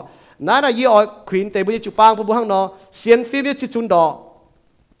งอ๋อนั่นน่ะยี่อ๋อขวินเตะบัวจุปังบัวห้างนอเสียนฟิล์มชิจุนดอ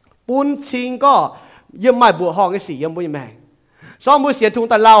ปุนชิงก็ยามไม่บัวห้องไอ้สี่ยามบัวแมงซ้อมบัวเสียนทุง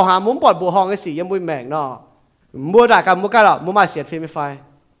แต่เราหามุ้งปอดบัวห้องไอ้สี่ยามบัวแมงเนาะบัวด่ากันมุกไก่หรอมุ้งมาเสียนฟิล์มไฟ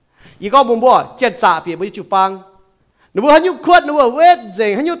อีก็มุ้งบัวเจ็ดจ่าเปียบัวจุปังหนูบัวหันยุขวดหนูบัวเวทเจ๋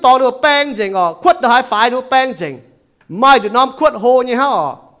งหันยุต่อหนูแป้งเจ๋งอ๋อขวดหายไฟหนูแป้งเจ๋งไม่ดูน้ำขวดโฮนี่ฮะอ๋อ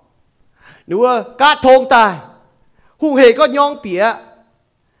หนูว่ากาทงตายหุ่งเหก็ยองเปีย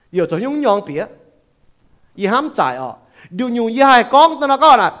เดี๋ยวจะยุ่งยองเปียยี่ห้ามจ่ายอ่ะดูอยู่ยี่ห้ก้องตอนนั้นก็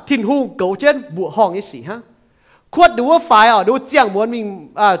น่ะทิ้งหุ่งเก่าเช่นบัวห้องยี่สี่ฮะขวดดูว่าไฟอ่ะดูเจียงม้วนมี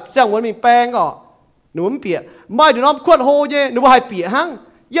เจียงม้วนมีแป้งอ่ะหนูมันเปียไม่ดูน้ำขวดโฮเย่หนูว่าให้เปียหั่ง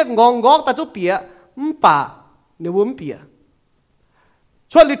ยัดงองแต่จุ๊เปียป่าหนูมันเปีย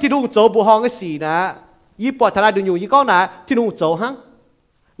ช่วยลิที่ดูโจบัวห้องยี่สี่นะยี่ปอดทนายดูอยู่ยี่ก้องนะที่ดูโจหั่ง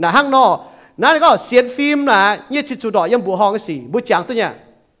น่ะหั่งนอนั่นก็เสียนฟิล์มนะยี่ชิจุดดอกยังบัวห้องสิบัวจางตัวเนี่ย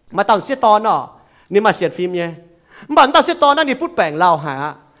มาตอนเสียตอนเนาะนี่มาเสียนฟิล์มเนี่ยบันตอนเสียตอนนั่นนี่พูดแปลงเราหา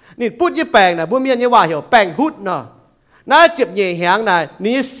นี่พูดยี่แปลงนะบัวเมียนยี่ว่าเหี่ยวแปลงหุดเนาะน่าเจ็บเหย่แหงนะ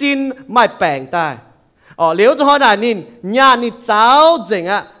นี่ซินไม่แปลงตายอ๋อเหลียวจะหอน่ะนี่ญานี่เจ้าเจ๋ง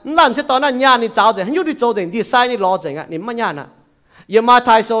อ่ะนั่นเสียตอนนั้นญานี่เจ้าเจ๋งให้ยุติโจเจ๋งดีไซน์นี่รอเจ๋งอ่ะนี่ไม่ญาน่ะอย่ามาท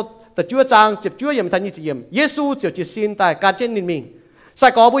ายโซแต่จั่วจางเจ็บจั่วอย่ามาทันยี่สิเยี่ยมเยซูเจียวจิตซินตายการเช่นนินมิงใส่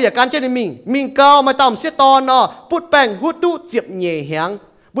กอบุยการเจนมิงเกามาตามเสียตอนเนาะพูดแป้งพูดดูเจียบเหย่แหง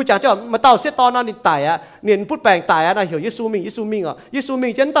บุจางเจ้ามาตามเสียตอนนั่นนี่ตายอ่ะเนี่ยพูดแป้งตายอ่ะนะเหี่ยวเยซูมิงอ่ะเยซูมิ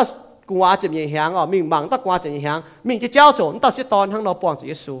งเจนตัดกัวเจียบเหย่แหงอ่ะมิงบังตัดกัวเจียบเหย่แหงมิงจะเจ้าโจนตัดเสียตอนทั้งเราปองจาก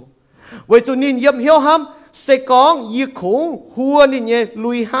เยซูไว้จุนินเยี่ยมเหี้ยวห้ำเสกองยีขงหัวนี่เนี่ย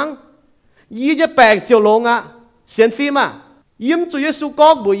ลุยหังยี่จะแป้งเจียวลงอ่ะเสียนฟิล์มอ่ะยิ้มจุเยซูก้อ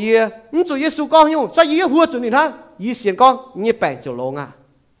งบุยเย่จุเยซูก้องยุ่งใส่ยี่หัวจุนี่ท่ายี่เสียนก้องยี่แป้งเจียวลงอ่ะ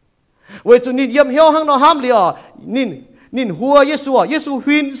เวจุนินเยี่ยมเหี้ยวหังนอห้ามเลยอ่ะนินหัวเยซู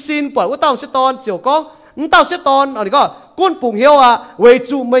หินซินปล่อยว่าเต้าเสตอนเจียวก้องเต้าเสตอนอะไรก็ก้นปุ่งเหี้ยวอ่ะเว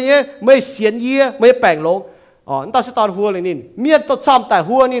จุไม่เสียนเยี่ยไม่แปลงลงอ๋อเต้าเสตอนหัวเลยนินเมียนตัวซ้ำแต่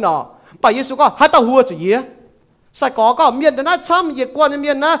หัวนี่เนาะไปเยซูก็ให้เต้าหัวจุเยี่ยใส่ก่อก็เมียนแต่น่าช้ำเหยียดกวนเมี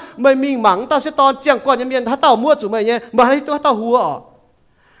ยนนะไม่มีหมังเต้าเสตอนเจียงกวนเมียนถ้าเต้ามั่วจุไม่เนี่ยมาให้ตัวเต้าหัวอ๋อ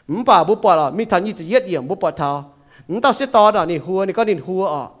ป่าบุปผาอ่ะมีทันยี่จะเยียดเยี่ยมบุปผาเท้าเต้าเสตอนอ่ะนี่หัวนี่ก็นินหัว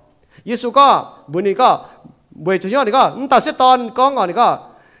อ๋อเยซูก็บุญนี่ก็เวจุยอนี่ก็ตัดเสตอนก้องอ่ะนี่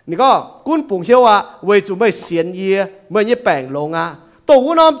ก็กุ้นปุ่งเหี้ยวอ่ะเวจุไม่เสียนเยี่ยไม่ยี่แปลงลงอ่ะตัวหั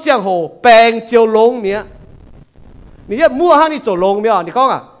วน้ำเจียงโหแปลงเจียวลงเมียนี่ยี่มั่วห้านี่โจลงเมียนี่ก้อง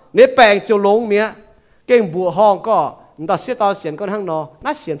อ่ะนี่แปลงเจียวลงเมียเก่งบัวห้องก็ตัดเสตอนเสียนก้อนห้างนอน่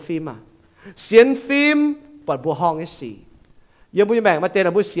าเสียนฟิล์มอ่ะเสียนฟิล์มปัดบัวห้องไอ้สี่ยังบุญแบ่งมาเตะ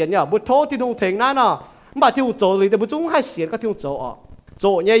บุญเสียนเนี่ยบุญโทษที่นุ่งเถงนั่นเนาะมาที่หุ่นโจเลยแต่บุญจุ้งให้เสียนก็ที่หุ่นโจออกโจ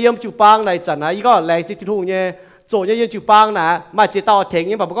เนี่ยเยี่ยมจูปังในจันนะอีก็แรงจิตทุ่งเนี่ยโจเนี่ยเยี่ยมจูปังนะมาเจตเอาเถงเ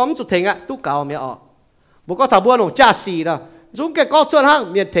นี่ยบอกว่ามันจุดเถงอ่ะตู้เก่าเมียออกบอกก็ถ้าบัวหนุ่มจ้าสีนะจุ้งแกก็ชวนห้าง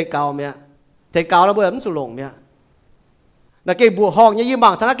เมียเถงเก่าเมียเถงเก่าแล้วบัวมันจุลงเมียนะเก่งบัวห้องเนี่ยยี่บั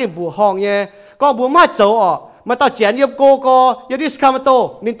งท่านะเก่งบัวห้องเนี่ยก็บัวมาโจออกมาต่อเจียนเยี่ยมโกโก้ยดิสคามาโต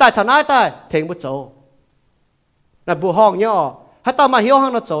นินตายฐานะตายเถงบัวโจนะบัวห้องเนี่ยออกถ้าต่อมาเหี้ยวห้า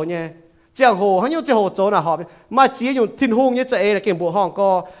งนะโจเนี่ยเจียงโหฮันยูเจียงโหโจน่ะหอบมาจีอยู่ทิ้นหงเนี่ยจะเก่งบัวห้องก็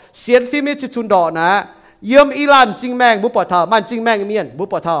เสียนฟิมิจิชุนดอนะเยี่ยมอีหลันจิงแมงบุปผามันจิงแมงเมียนบุ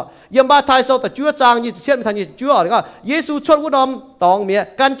ปผาเยี่ยมบาไทยโซแต่จั่วจางยี่เชียนไม่ทันยี่จั่วแล้วก็เยซูชวนวุดอมตองเมีย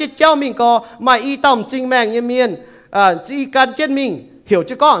กันจิตเจ้ามิงก็มาอีต่ำจิงแมงเมียนจีกันเจ็ดมิงเหี่ยว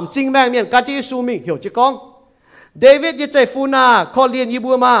จิก้องจิงแมงเมียนกันจิเยซูมิงเหี่ยวจิก้องเดวิดยี่ใจฟูนาคอเลียนยี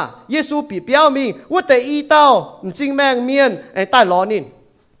บัวมาเยซูปีเปียวมิงว่าแต่อีเต้าจิงแมงเมียนไอ้ใต้ล้อนิน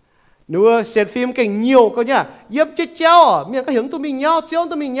nữa xem phim càng nhiều cơ nhá yếm chết cháu miệng cái hướng tụi mình nhau cháu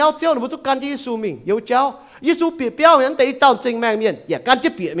nó bố chúc can cho Giêsu mình yêu cháu Giêsu bị béo mình thấy tao chính mang miệng ya can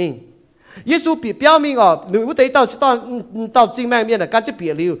chết bị mình Giêsu bị béo mình nếu bố thấy tao chính mang miệng là can chết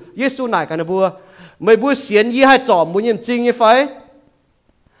bị liu Giêsu này cái nó bùa mày bùa xiên gì hay trò muốn nhìn chính như phải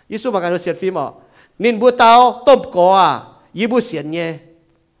Giêsu mà cái nó xiên phim nên bùa tao tôm cò y bùa xiên nhé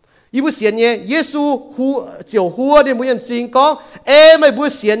y bùa xiên nhé Giêsu chiều hua đi muốn nhìn chính có mày bùa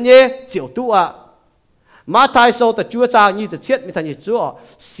xiên nhé chiều tu mà thái sâu ta chúa cha như ta chết mình thành như chúa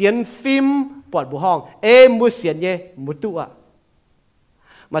xiên phim bọt bùa hong bùa xiên nhé muốn tu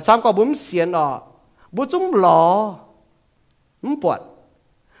mà chăm có bún xiên bùa chúng lò bọt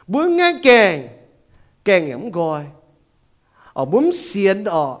bùa nghe kèng em gọi bún xiên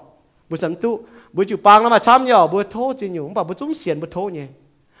bùa sắm tu bùa chịu băng mà chăm nhở bùa thô chỉ nhung bảo bùa chúng xiên bùa thô nhé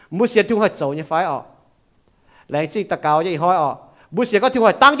bùa xiên thu hoạch dầu như phải lại chỉ ta cao vậy hỏi bùa xiên có thu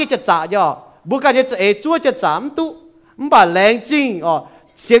hoạch tăng cái chật chạ nhở bùa cái gì chúa chật chạm tu bà lén chính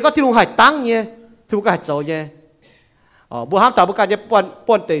xiên có thu hoạch tăng nhé thu hoạch dầu nhé bùa ham tao bùa cái gì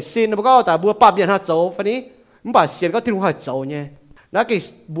bận tệ xin bùa có tao bùa bạp biển hạt dầu phải ní bà xiên có thu hoạch dầu nhé đó cái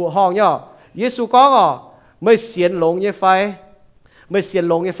bùa hòn nhở Giêsu có mới xiên lông như phải mới xiên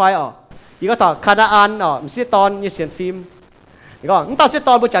lông như phảiอีก็ต่อคานาอันไม่ใช่ตอนยี่เสียนฟิล์มอีก็ตอนเสียต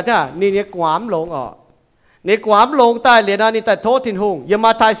อนบุจัดเนี่ยนี่ความลงนี่ความลงใต้เหรียญนี่แต่โทษทิ้งหงยาม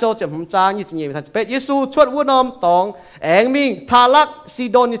าไทยโซจะผมจางยี่จริงๆทันเป็ดเยซูชวดวุ้นอมตองมิงทารักซี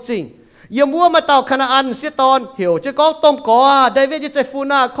โดนจริงยามัวมาเต่าคานาอันเสียตอนเหี่ยวจะก้องต้มก่อได้เวทยี่ใจฟู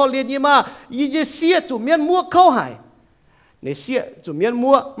น่าเขาเรียนยี่มายี่เสียจุเมียนมัวเข้าหายนี่เสียจุเมียนมั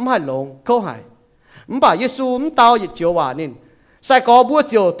วไม่ลงเข้าหายบ่าเยซูเต่ายี่เจียวว่านี่ใส่กอบัวเ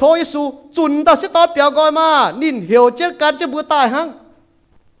จียวโทยสูจุนตาเสตอนเปียวกอยมานิ่นเหี่ยวเจ็ดกันจะบัวตายหัง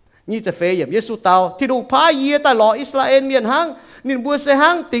นี่จะเฟยอย่างเยซูเตาที่ดูพายเยแต่หล่ออิสราเอลเมียนหังนิ่นบัวเสหั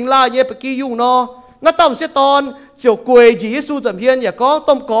งติงลาเยปกี้ยุ่งนอน้าต่ำเสตอนเจียวกวยจีเยซูจำเพียนอย่าก้อง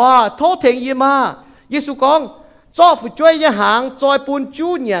ต้มกอโทษเทงเยมาเยซูก้องจ่อฝึกช่วยยะหางจอยปูนจู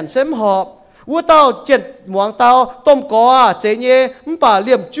เหนียนเสมหอบวัวเตาเจ็ดหมวงเตาต้มกอเจเย่ป่าเห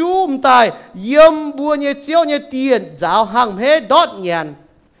ลี่ยมจูมตายเยี่ยมบัวเย่เจียวเย่เตียนจ้าวหังเฮดอดเงียน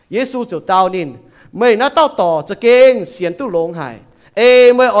เยซูเจ้าเตานินไม่น่าเต้าต่อจะเก่งเสียนตู้ลงหาย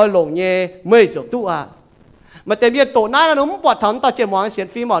ไม่อ่อยลงเย่ไม่เจ้าตู้มาแต่เบียนโตหน้าหนุ่มปวดท้องต่อเจ็ดหมวงเสียน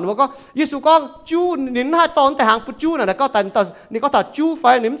ฟีหมอนว่าก็เยซูก็จูนินห้าตอนแต่หางปุจูน่ะแล้วก็ตันต่อนี่ก็ถัดจูไฟ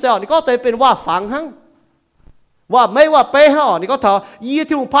นิ่มเจ้านี่ก็เตยเป็นว่าฝังหังว่าไม่ว่าเป้ฮนี่ก็ถอยี่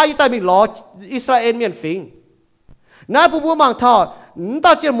ที่ลุงพายยี่ใต้มีล้ออิสราเอลเมียนฟิงน้าผู้บัวมังทอดต่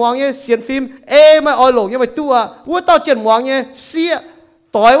อเจ็ดหมวงเนี่ยเสียนฟิล์มไม่อ่อยหลงยังไม่ตัวว่าต่อเจ็ดหมวงเนี่ยเสีย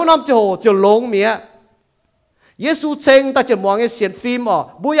ต่อยว่าน้ำจะโหจะหลงเมียเยซูเชงต่อเจ็ดหมวงเนี่ยเสียนฟิล์ม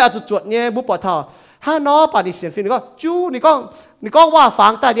บัวอยากจะจวดเนี่ยบัวปอดทอ哈喏，把你先分，你讲猪，你讲话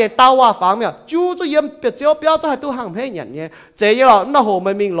房，但你刀话房没有？猪就烟别招标，就系都行黑人嘅。这一咯，那后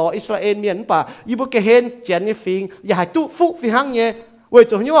面明罗以色列面把，伊不给hen捡一分，也系都富非行嘅。为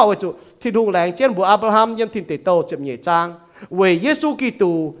做因为为做ที่ดูแรงเช่นบัวอับราฮัมยังทิ้งติดโตเจ็บเหยียดจางเวยเยซูกิ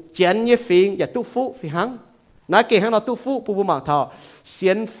ตูเจียนยี่ฟิงอย่าตู้ฟุฟิหังนักเก่งหังเราตู้ฟุปูบูมังทอเสี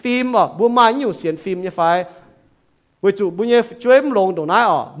ยนฟิล์มบัวมาอยู่เสียนฟิล์มยี่ไฟเวยจูบุญยี่ช่วยลงตรงนั้น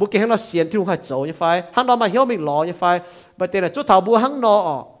บัวเก่งหังเราเสียนที่ลุงหัดโจยี่ไฟหังเรามาเหี้ยวมิงหล่อยี่ไฟประเดี๋ยวจุดเท้าบัวหังนอ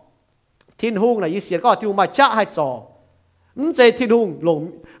ทิ้งหุ่งน่ะยี่เสียนก็ที่ลุงมาจ้าให้จ่อเจทิ้งหุ่งลง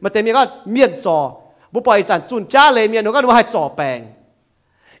มาเต็มมีก็เมียนจ่อบัวปล่อยจันจุนจ้าเลยเมียนเราก็ดูให้จ่อแปลง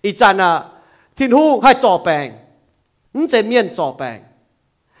อีจันทิ้งหูให้จ่อแปลงจะเมียนจ่อแปลง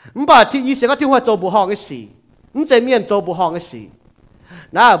บ่าที่อีเสียก็ทิ้งหัวโจบุห้องไอ้สีจะเมียนโจบุห้องไอ้สี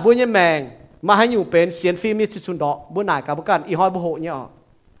นะบุญยังแมงมาให้อยู่เป็นเสียนฟิล์มมีชุนดอกบุญหน่ายกับบุกันอีหอยบุโหเนี่ย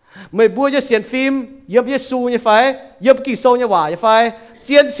ไม่บุญจะเสียนฟิล์มเย็บเยซูเนี่ยไฟเย็บกี่โซเนี่ยว่าเนี่ยไฟเ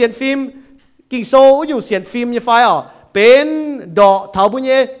จียนเสียนฟิล์มกี่โซอยู่เสียนฟิล์มเนี่ยไฟเป็นดอกเถาบุญเ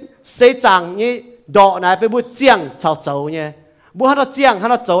นี่ยเสจังเนี่ยดอกไหนเป็นบุญเจียงเฉาโจเนี่ยบัวฮันเราเจียงฮัน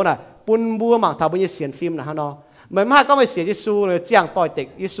เราโจน่ะปุ่นบัวหมางทาบุญยี่เสียนฟิล์มนะฮันเราเหมือนไม่ก็ไม่เสียยิสูเลยเจียงต่อยเด็ก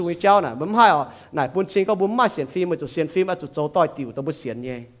ยิสูเจ้าน่ะเหมือนไม่ไหนปุ่นชิงก็บุญไม่เสียนฟิล์มมาจุดเสียนฟิล์มมาจุดโจต่อยติ๋วตัวบุญเสียนเ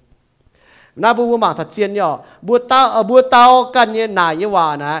นี่ยน่าบัวหมางทัดเจียนย่อบัวเต้ากันเนี่ยนายว่า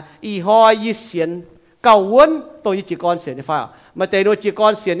นะอีหอยยี่เสียนเก่าวนตัวยี่จีกรเสียนนี่ฟ้ามาแต่โนจีก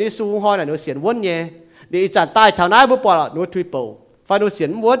รเสียนนี่สูหอยน่ะโนเสียนวนเนี่ยเดี๋ยวอีจันใต้แถวนั้นบัวปอดโนทริปเปิลฟ้าโนเสียน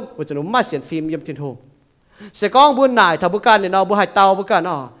วนบัวจะโนไม่เสียนฟิล์มยำทินโฮเสกองบุญหน่ายถ้าบุกันเนี่ยเราบุหายเตาบุกัน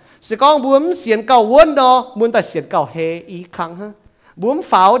เสกองบุญเสียนเก่าวนบุญแต่เสียนเก่าเฮอีครั้งฮะบุญ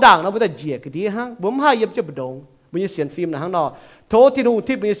ฝ่าวด่างเราบุญแต่เหยียกดีฮะบุญให้เย็บจะบดงบุญเสียนฟิล์มนะฮะโทษที่นู่น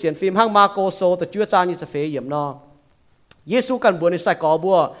ที่บุญเสียนฟิล์มห้างมาโกโซแต่ชั่วจางนี่จะเฟยเยี่ยมเยซูกันบุญในใส่กอบั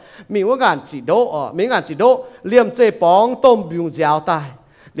วมีว่างานจีโดมีงานจีโดเลี่ยมเจปองต้มบิวเจ้าตาย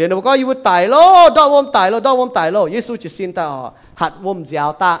liền nó có yêu tài lô đau vôm tài lô Giêsu chỉ xin ta hạt vôm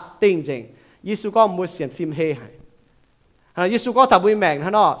giáo ta tinh chỉnh Giêsu có mua xiên phim hê hay Giêsu có thằng bùi mèn hả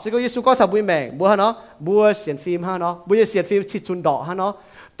nó sẽ có Giêsu có thằng bùi mèn bùa hả nó bùa xiên phim hả nó bùa xiên phim chít chun đỏ hả nó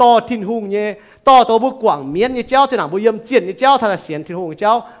to thiên hùng nhé to bùa quảng miến như cháu cho nàng bùa yếm chiến như cháu thằng xiên thiên hùng như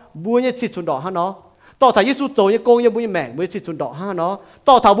cháu bùa như chít chun đỏ hả nó to thằng Giêsu trâu như công như bùi mèn bùa chít chun đỏ hả nó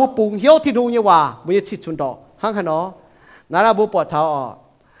to thằng bùa bùng hiếu thiên hùng như hòa bùa chít chun đỏ hả nó nãy là bùa bọt thảo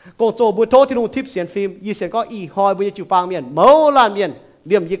công chỗ bùa thô thiên hùng tiếp xiên phim y xiên có y hoi bùa chịu pang miền mẫu lan miền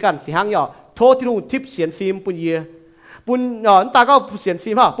liềm yกันphi hang nhỏ thô thiên hùng tiếp xiên phim bùn y bùn nhỏ ta có xiên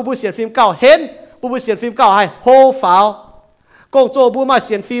phim ha bùn xiên phim cao hên bùn xiên phim cao hay hô pháo công chỗ bùn mà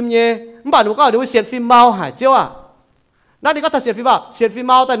xiên phim nhé bạn nó có được xiên phim mau hải chiếu àนั่นนี่ก็ถ้าเสียนฟิล์มอ่ะเสียนฟิล์ม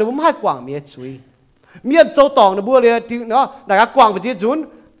เอาแต่หนูไม่ให้กว่างเมียจุยเมียโจตองหนูบัวเลยที่เนาะแต่ก็กว่างไปที่จุน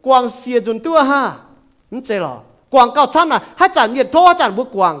กว่างเสียจุนตัวฮะนั่นเจ๋หรอกว่างเก้าชั้นน่ะให้จันเมียโทษจันบัว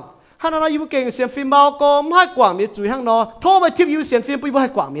กว่างฮันน่ะอยู่เก่งเสียนฟิล์มเอาก็ไม่ให้กว่างเมียจุยฮังเนาะโทษไปทิพย์อยู่เสียนฟิล์มปุ๊บไม่ให้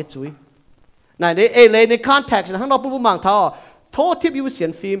กว่างเมียจุยไหนในเอเลในคอนแทคฮังเนาะปุ๊บมังเท่าโทษทิพย์อยู่เสีย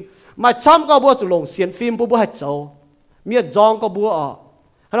นฟิล์มมาช้ำก็บัวจุลงเสียนฟิล์มปุ๊บให้โจเมียจองก็บัวอ่ะ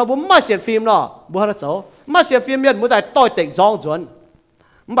ฮันน่ะบัวไม่เสียนฟิล์มเนาะบัวให้โจมาเสียฟิล์มเมียนมือแต่ต่อยเตะจองจวน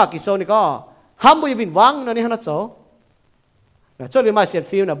มันบากิโซนี่ก็ห้ามบุยวินวังนั่นนี่ฮันนัดโจนะจนเลยมาเสีย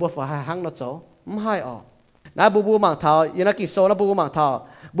ฟิล์มนะบัวฝ่ายหังนัดโจไม่ให้ออกนะบัวมังเท้ายันนักกิโซนะบัวมังเท้า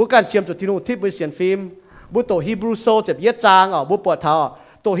บัวการเชื่อมจุดที่นู่นที่บุยเสียฟิล์มบัวตัวฮีบรูโซเจ็บเย็ดจางบัวปวดเท้า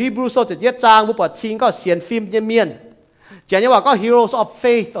ตัวฮีบรูโซเจ็บเย็ดจางบัวปวดชิงก็เสียฟิล์มเมียนเจนยังว่าก็ heroes of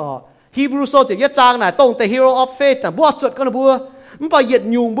faith ฮีบรูโซเจ็บเย็ดจางน่ะตรงแต่ hero of faith แต่บัวจุดก็นะบัวมันไปเหยียด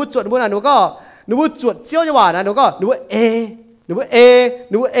ยุงบัวจุดบัวน่ะหนูก็หนูจวดเจียวจังหวะนะหนูก็หนูเอ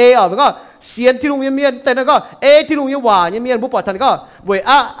มันก็เสียนที่ลุงเมียนแต่นั่นก็เอที่ลุงยังหวานเมียนบุปผาทันก็เวย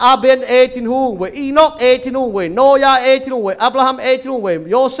อาเบนเอที่ลุงเวยอีนอกเอที่ลุงเวยโนยาเอที่ลุงเวยอับราฮัมเอที่ลุงเวย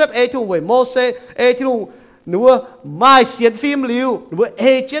โยเซฟเอที่ลุงเวยโมเสสเอที่ลุงหนูไม่เสียนฟิล์มลิวหนูเอ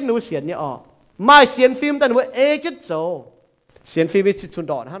เจนหนูเสียนเนี่ยไม่เสียนฟิล์มแต่หนูเอเจนโจเสียนฟิล์มมีจุดสุด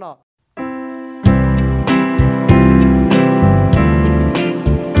ดอดฮะเนาะ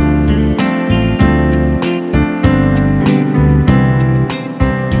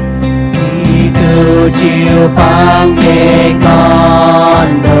chiều phang nghe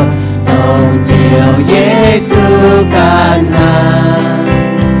con đồ đồng chiều Giêsu can hàng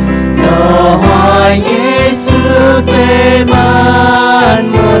đồ hỏi Giêsu chế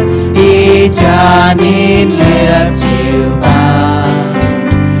man một y cha nín liệp chiều bang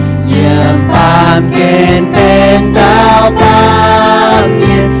yếm bám kên bên đau bám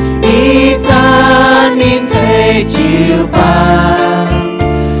nhiệt y cha nín chế chiều bang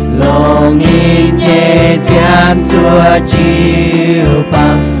lòng nhìn nhẹ chạm chúa chiều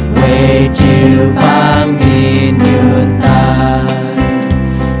băng về chiều băng nhìn nhường ta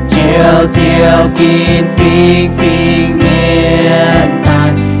chiều kín phình nghiền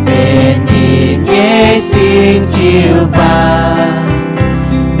tai bên nhìn nhẹ xin chiều băng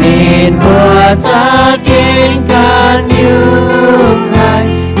nhìn bùa cha kinh can nhung hai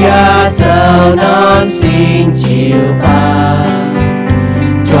ya châu nam xin chiều băng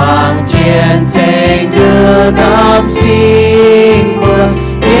choàng chiến tranh đưa nam sinh mưa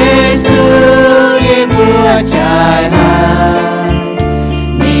Giêsu đi mưa trái hai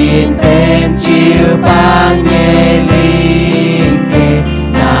nhìn bên chiều băng nhẹ linh kề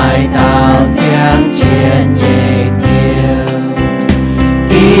đại đạo giang chiến nhẹ chiều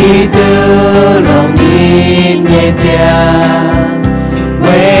khi tư lòng nhìn nhẹ giang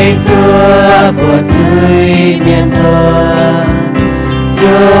quê chúa của chuối miền xuân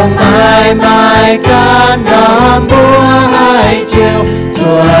chung mãi can đảm búa hai chiều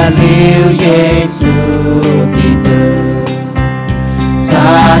chúa liêu Giêsu Kitô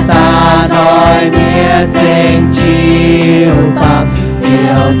sa ta nói miết danh chiều bạc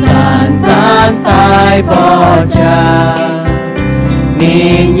chiều chán tai bỏ cha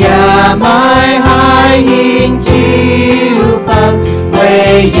nhìn nhà mãi hai hình chiều bạc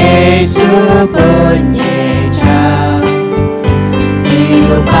quê Giêsu bồn nhẹ cha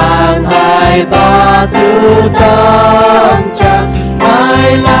chiều bang hai ba thứ tâm cha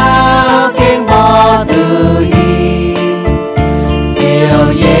hai la kinh ba từ hi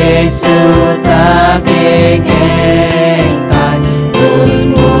chiều Giêsu ra bên ngang tai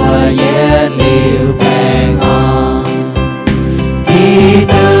buồn mùa yết liu bèn on khi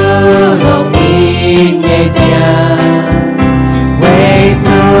tư lòng in nhẹ chàng quê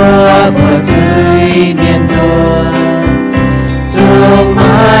chúa của chuối miền xuân chung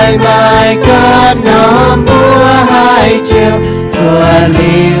mãi can đảm búa hai chiều chúa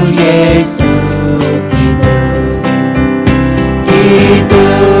liêu Giêsu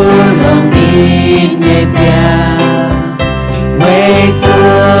Kitô tin nhẹ cha为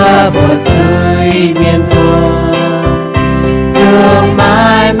chúa bùa chui miền chúa trường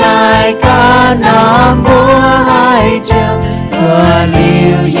mãi mãi ca nam búa hai chiều chúa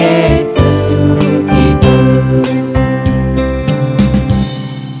liêu Giêsu Kitô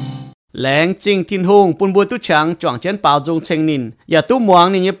lén chính thiên hùng bùn bùa tu trắng chọn chén bảo dung chênh nínอย่าtu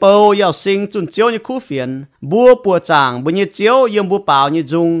muang nín như bầu yào sinh chun chiếu như khu phiền bùa bùa chàng bùa như chiếu yếm bùa bảo như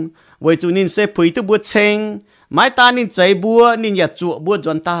dung với chu nín sẽ phơi tu bùa chênh mái ta nín cháy bùa nínอย่าchuột bùa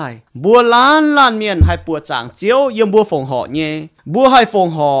dọn tai bùa lan miền hai bùa chàng chiếu yếm bùa phồng họ nhé bùa hai phồng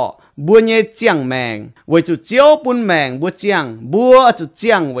họ bùa nhé chiang mèng với chu chiếu bùn mèng bùa chiang bùa chu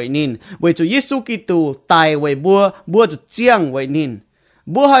chiang với nín với chu Giêsu Kitô tài với bùa chu chiang với nín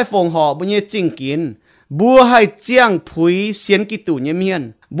bùa hai phồng họ bùa nhé chính kiến bùa hai chiang phùi xiên Kitô nhé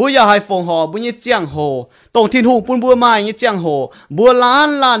miền bùa ya hai phồng họ bùa nhé chiang hồ tổng thiên hùng bùn bùa mai nhé chiang hồ bùa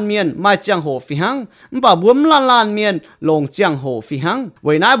lan miền mai chiang hồ phi hăng bà bùa lan miền lồng chiang hồ phi hăng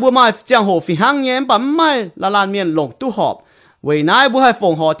với nãy bùa mai chiang hồ phi hăng nhé bà mai lan miền lồng tu họp với nãy bùa hai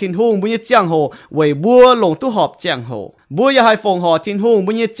phồng họ thiên hùng bùa nhé chiang hồ với bùa lồng tu họp chiang hồ bùa ya hai phồng họ thiên hùng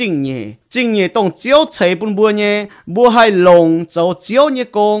bùa nhé chính nhé tổng chiếu chế bùn bùa nhé bùa hai lồng châu chiếu nhé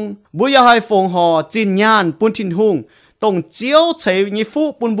công bùa ya hai phồng họ chính nhàn bùn thiên hùng tổng chiếu chế nhé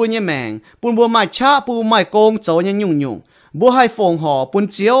phụ bùn bùa nhé mèng bùn bùa mai cha bùn mai công châu nhé nhung bùa hai phồng họ bùn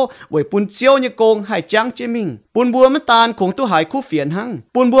chiếu với bùn chiếu nhé công hai trắng chế mình bùn bùa mất tàn cũng tu hai khu phiền hăng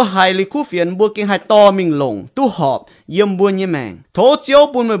bùn bùa hai lì khu phiền bùa kinh hai to mình lồng tu họp yếm bùa nhé mèng thố chiếu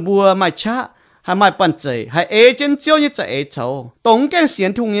bùn mai bùa mai cha hai maiปั่นใจhai chân chiếu như chạy cháu tổng cái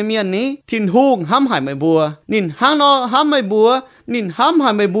xiên thùng như miền ní thiên hùng hăm hai mai bùa nín hang nó hăm mai bùa nín hăm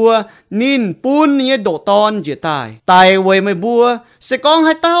hai mai bùa nín bùn như độ ton dễ tài về mai bùa sẽ con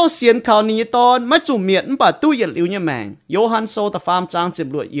hai tao xiên khảo ní ton mấy chủ miệng bà tu yết liu như mèng Johann sâu ta phàm trang chụp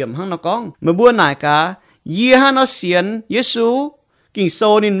lụa yểm hang nó con mai bùa nải cả yê hang nó xiên Giêsu kinh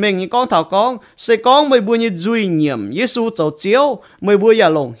sâu nín mình như con thảo con sẽ con mày bùa như duy nhiệm Giêsu cháu chiếu mày bùa ya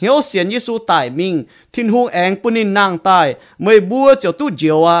lồng hiếu xiên Giêsu tài mình thiên hùng anh bùn nín nàng tài mày bùa cháu tu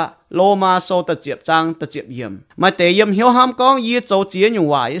diệu à lô ma sâu ta chẹp trang ta chẹp yểm mày tế yểm hiếu ham con yê cháu chia nhung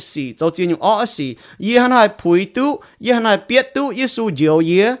hoài xì cháu chia nhung ó xì yê hắn hai phùi tu yê hắn hai biết tu Giêsu diệu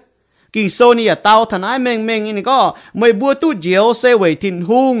yê kinh sâu ni ya tao thần ai mèng ini có mày bùa tu diệu sẽ về thiên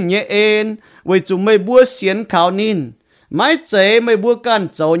hùng nhẹ en về chúng mày bùa xiên khảo nín mãi chế mày bùa can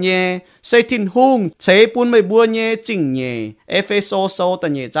cháu nhé xây thiên hùng chế bún mày bùa nhé chỉnh nhé Epheso sâu ta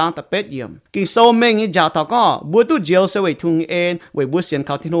nhé trang ta bết yểm kinh sâu mình như giả thảo có bùa tu diệu sẽ về thùng en về bùa xiên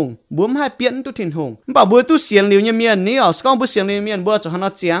khảo thiên hùng bùa hai biến tu thiên hùng bảo bùa tu xiên liu như miền ní ở con bùa xiên liu miền bùa cho hắn nó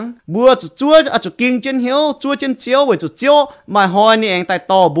chén bùa chúa cho kinh trên hiếu chúa trên chiếu về chiếu mà hỏi ni anh tại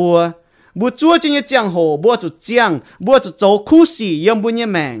to bùa chúa trên như giang hồ bùa chủ giang bùa chủ châu khu sĩ yếm bùa như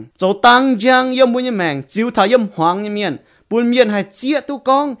mèng châu tăng giang yếm bùa như mèng chiếu thảo yếm hoàng như miền bùn miền hay chia tu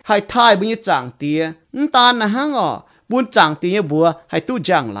con hay thai bùa như chẳng tía tan là hang ở bùn chẳng tía như bùa hay tu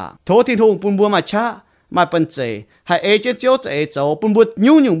giang là thố thiên hùng bùn bùa mà cha mà bận chế hay trên chiếu chế châu bùn bùa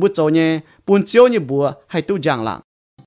nhung bùa châu nhé bùn chiếu như bùa hay tu giang là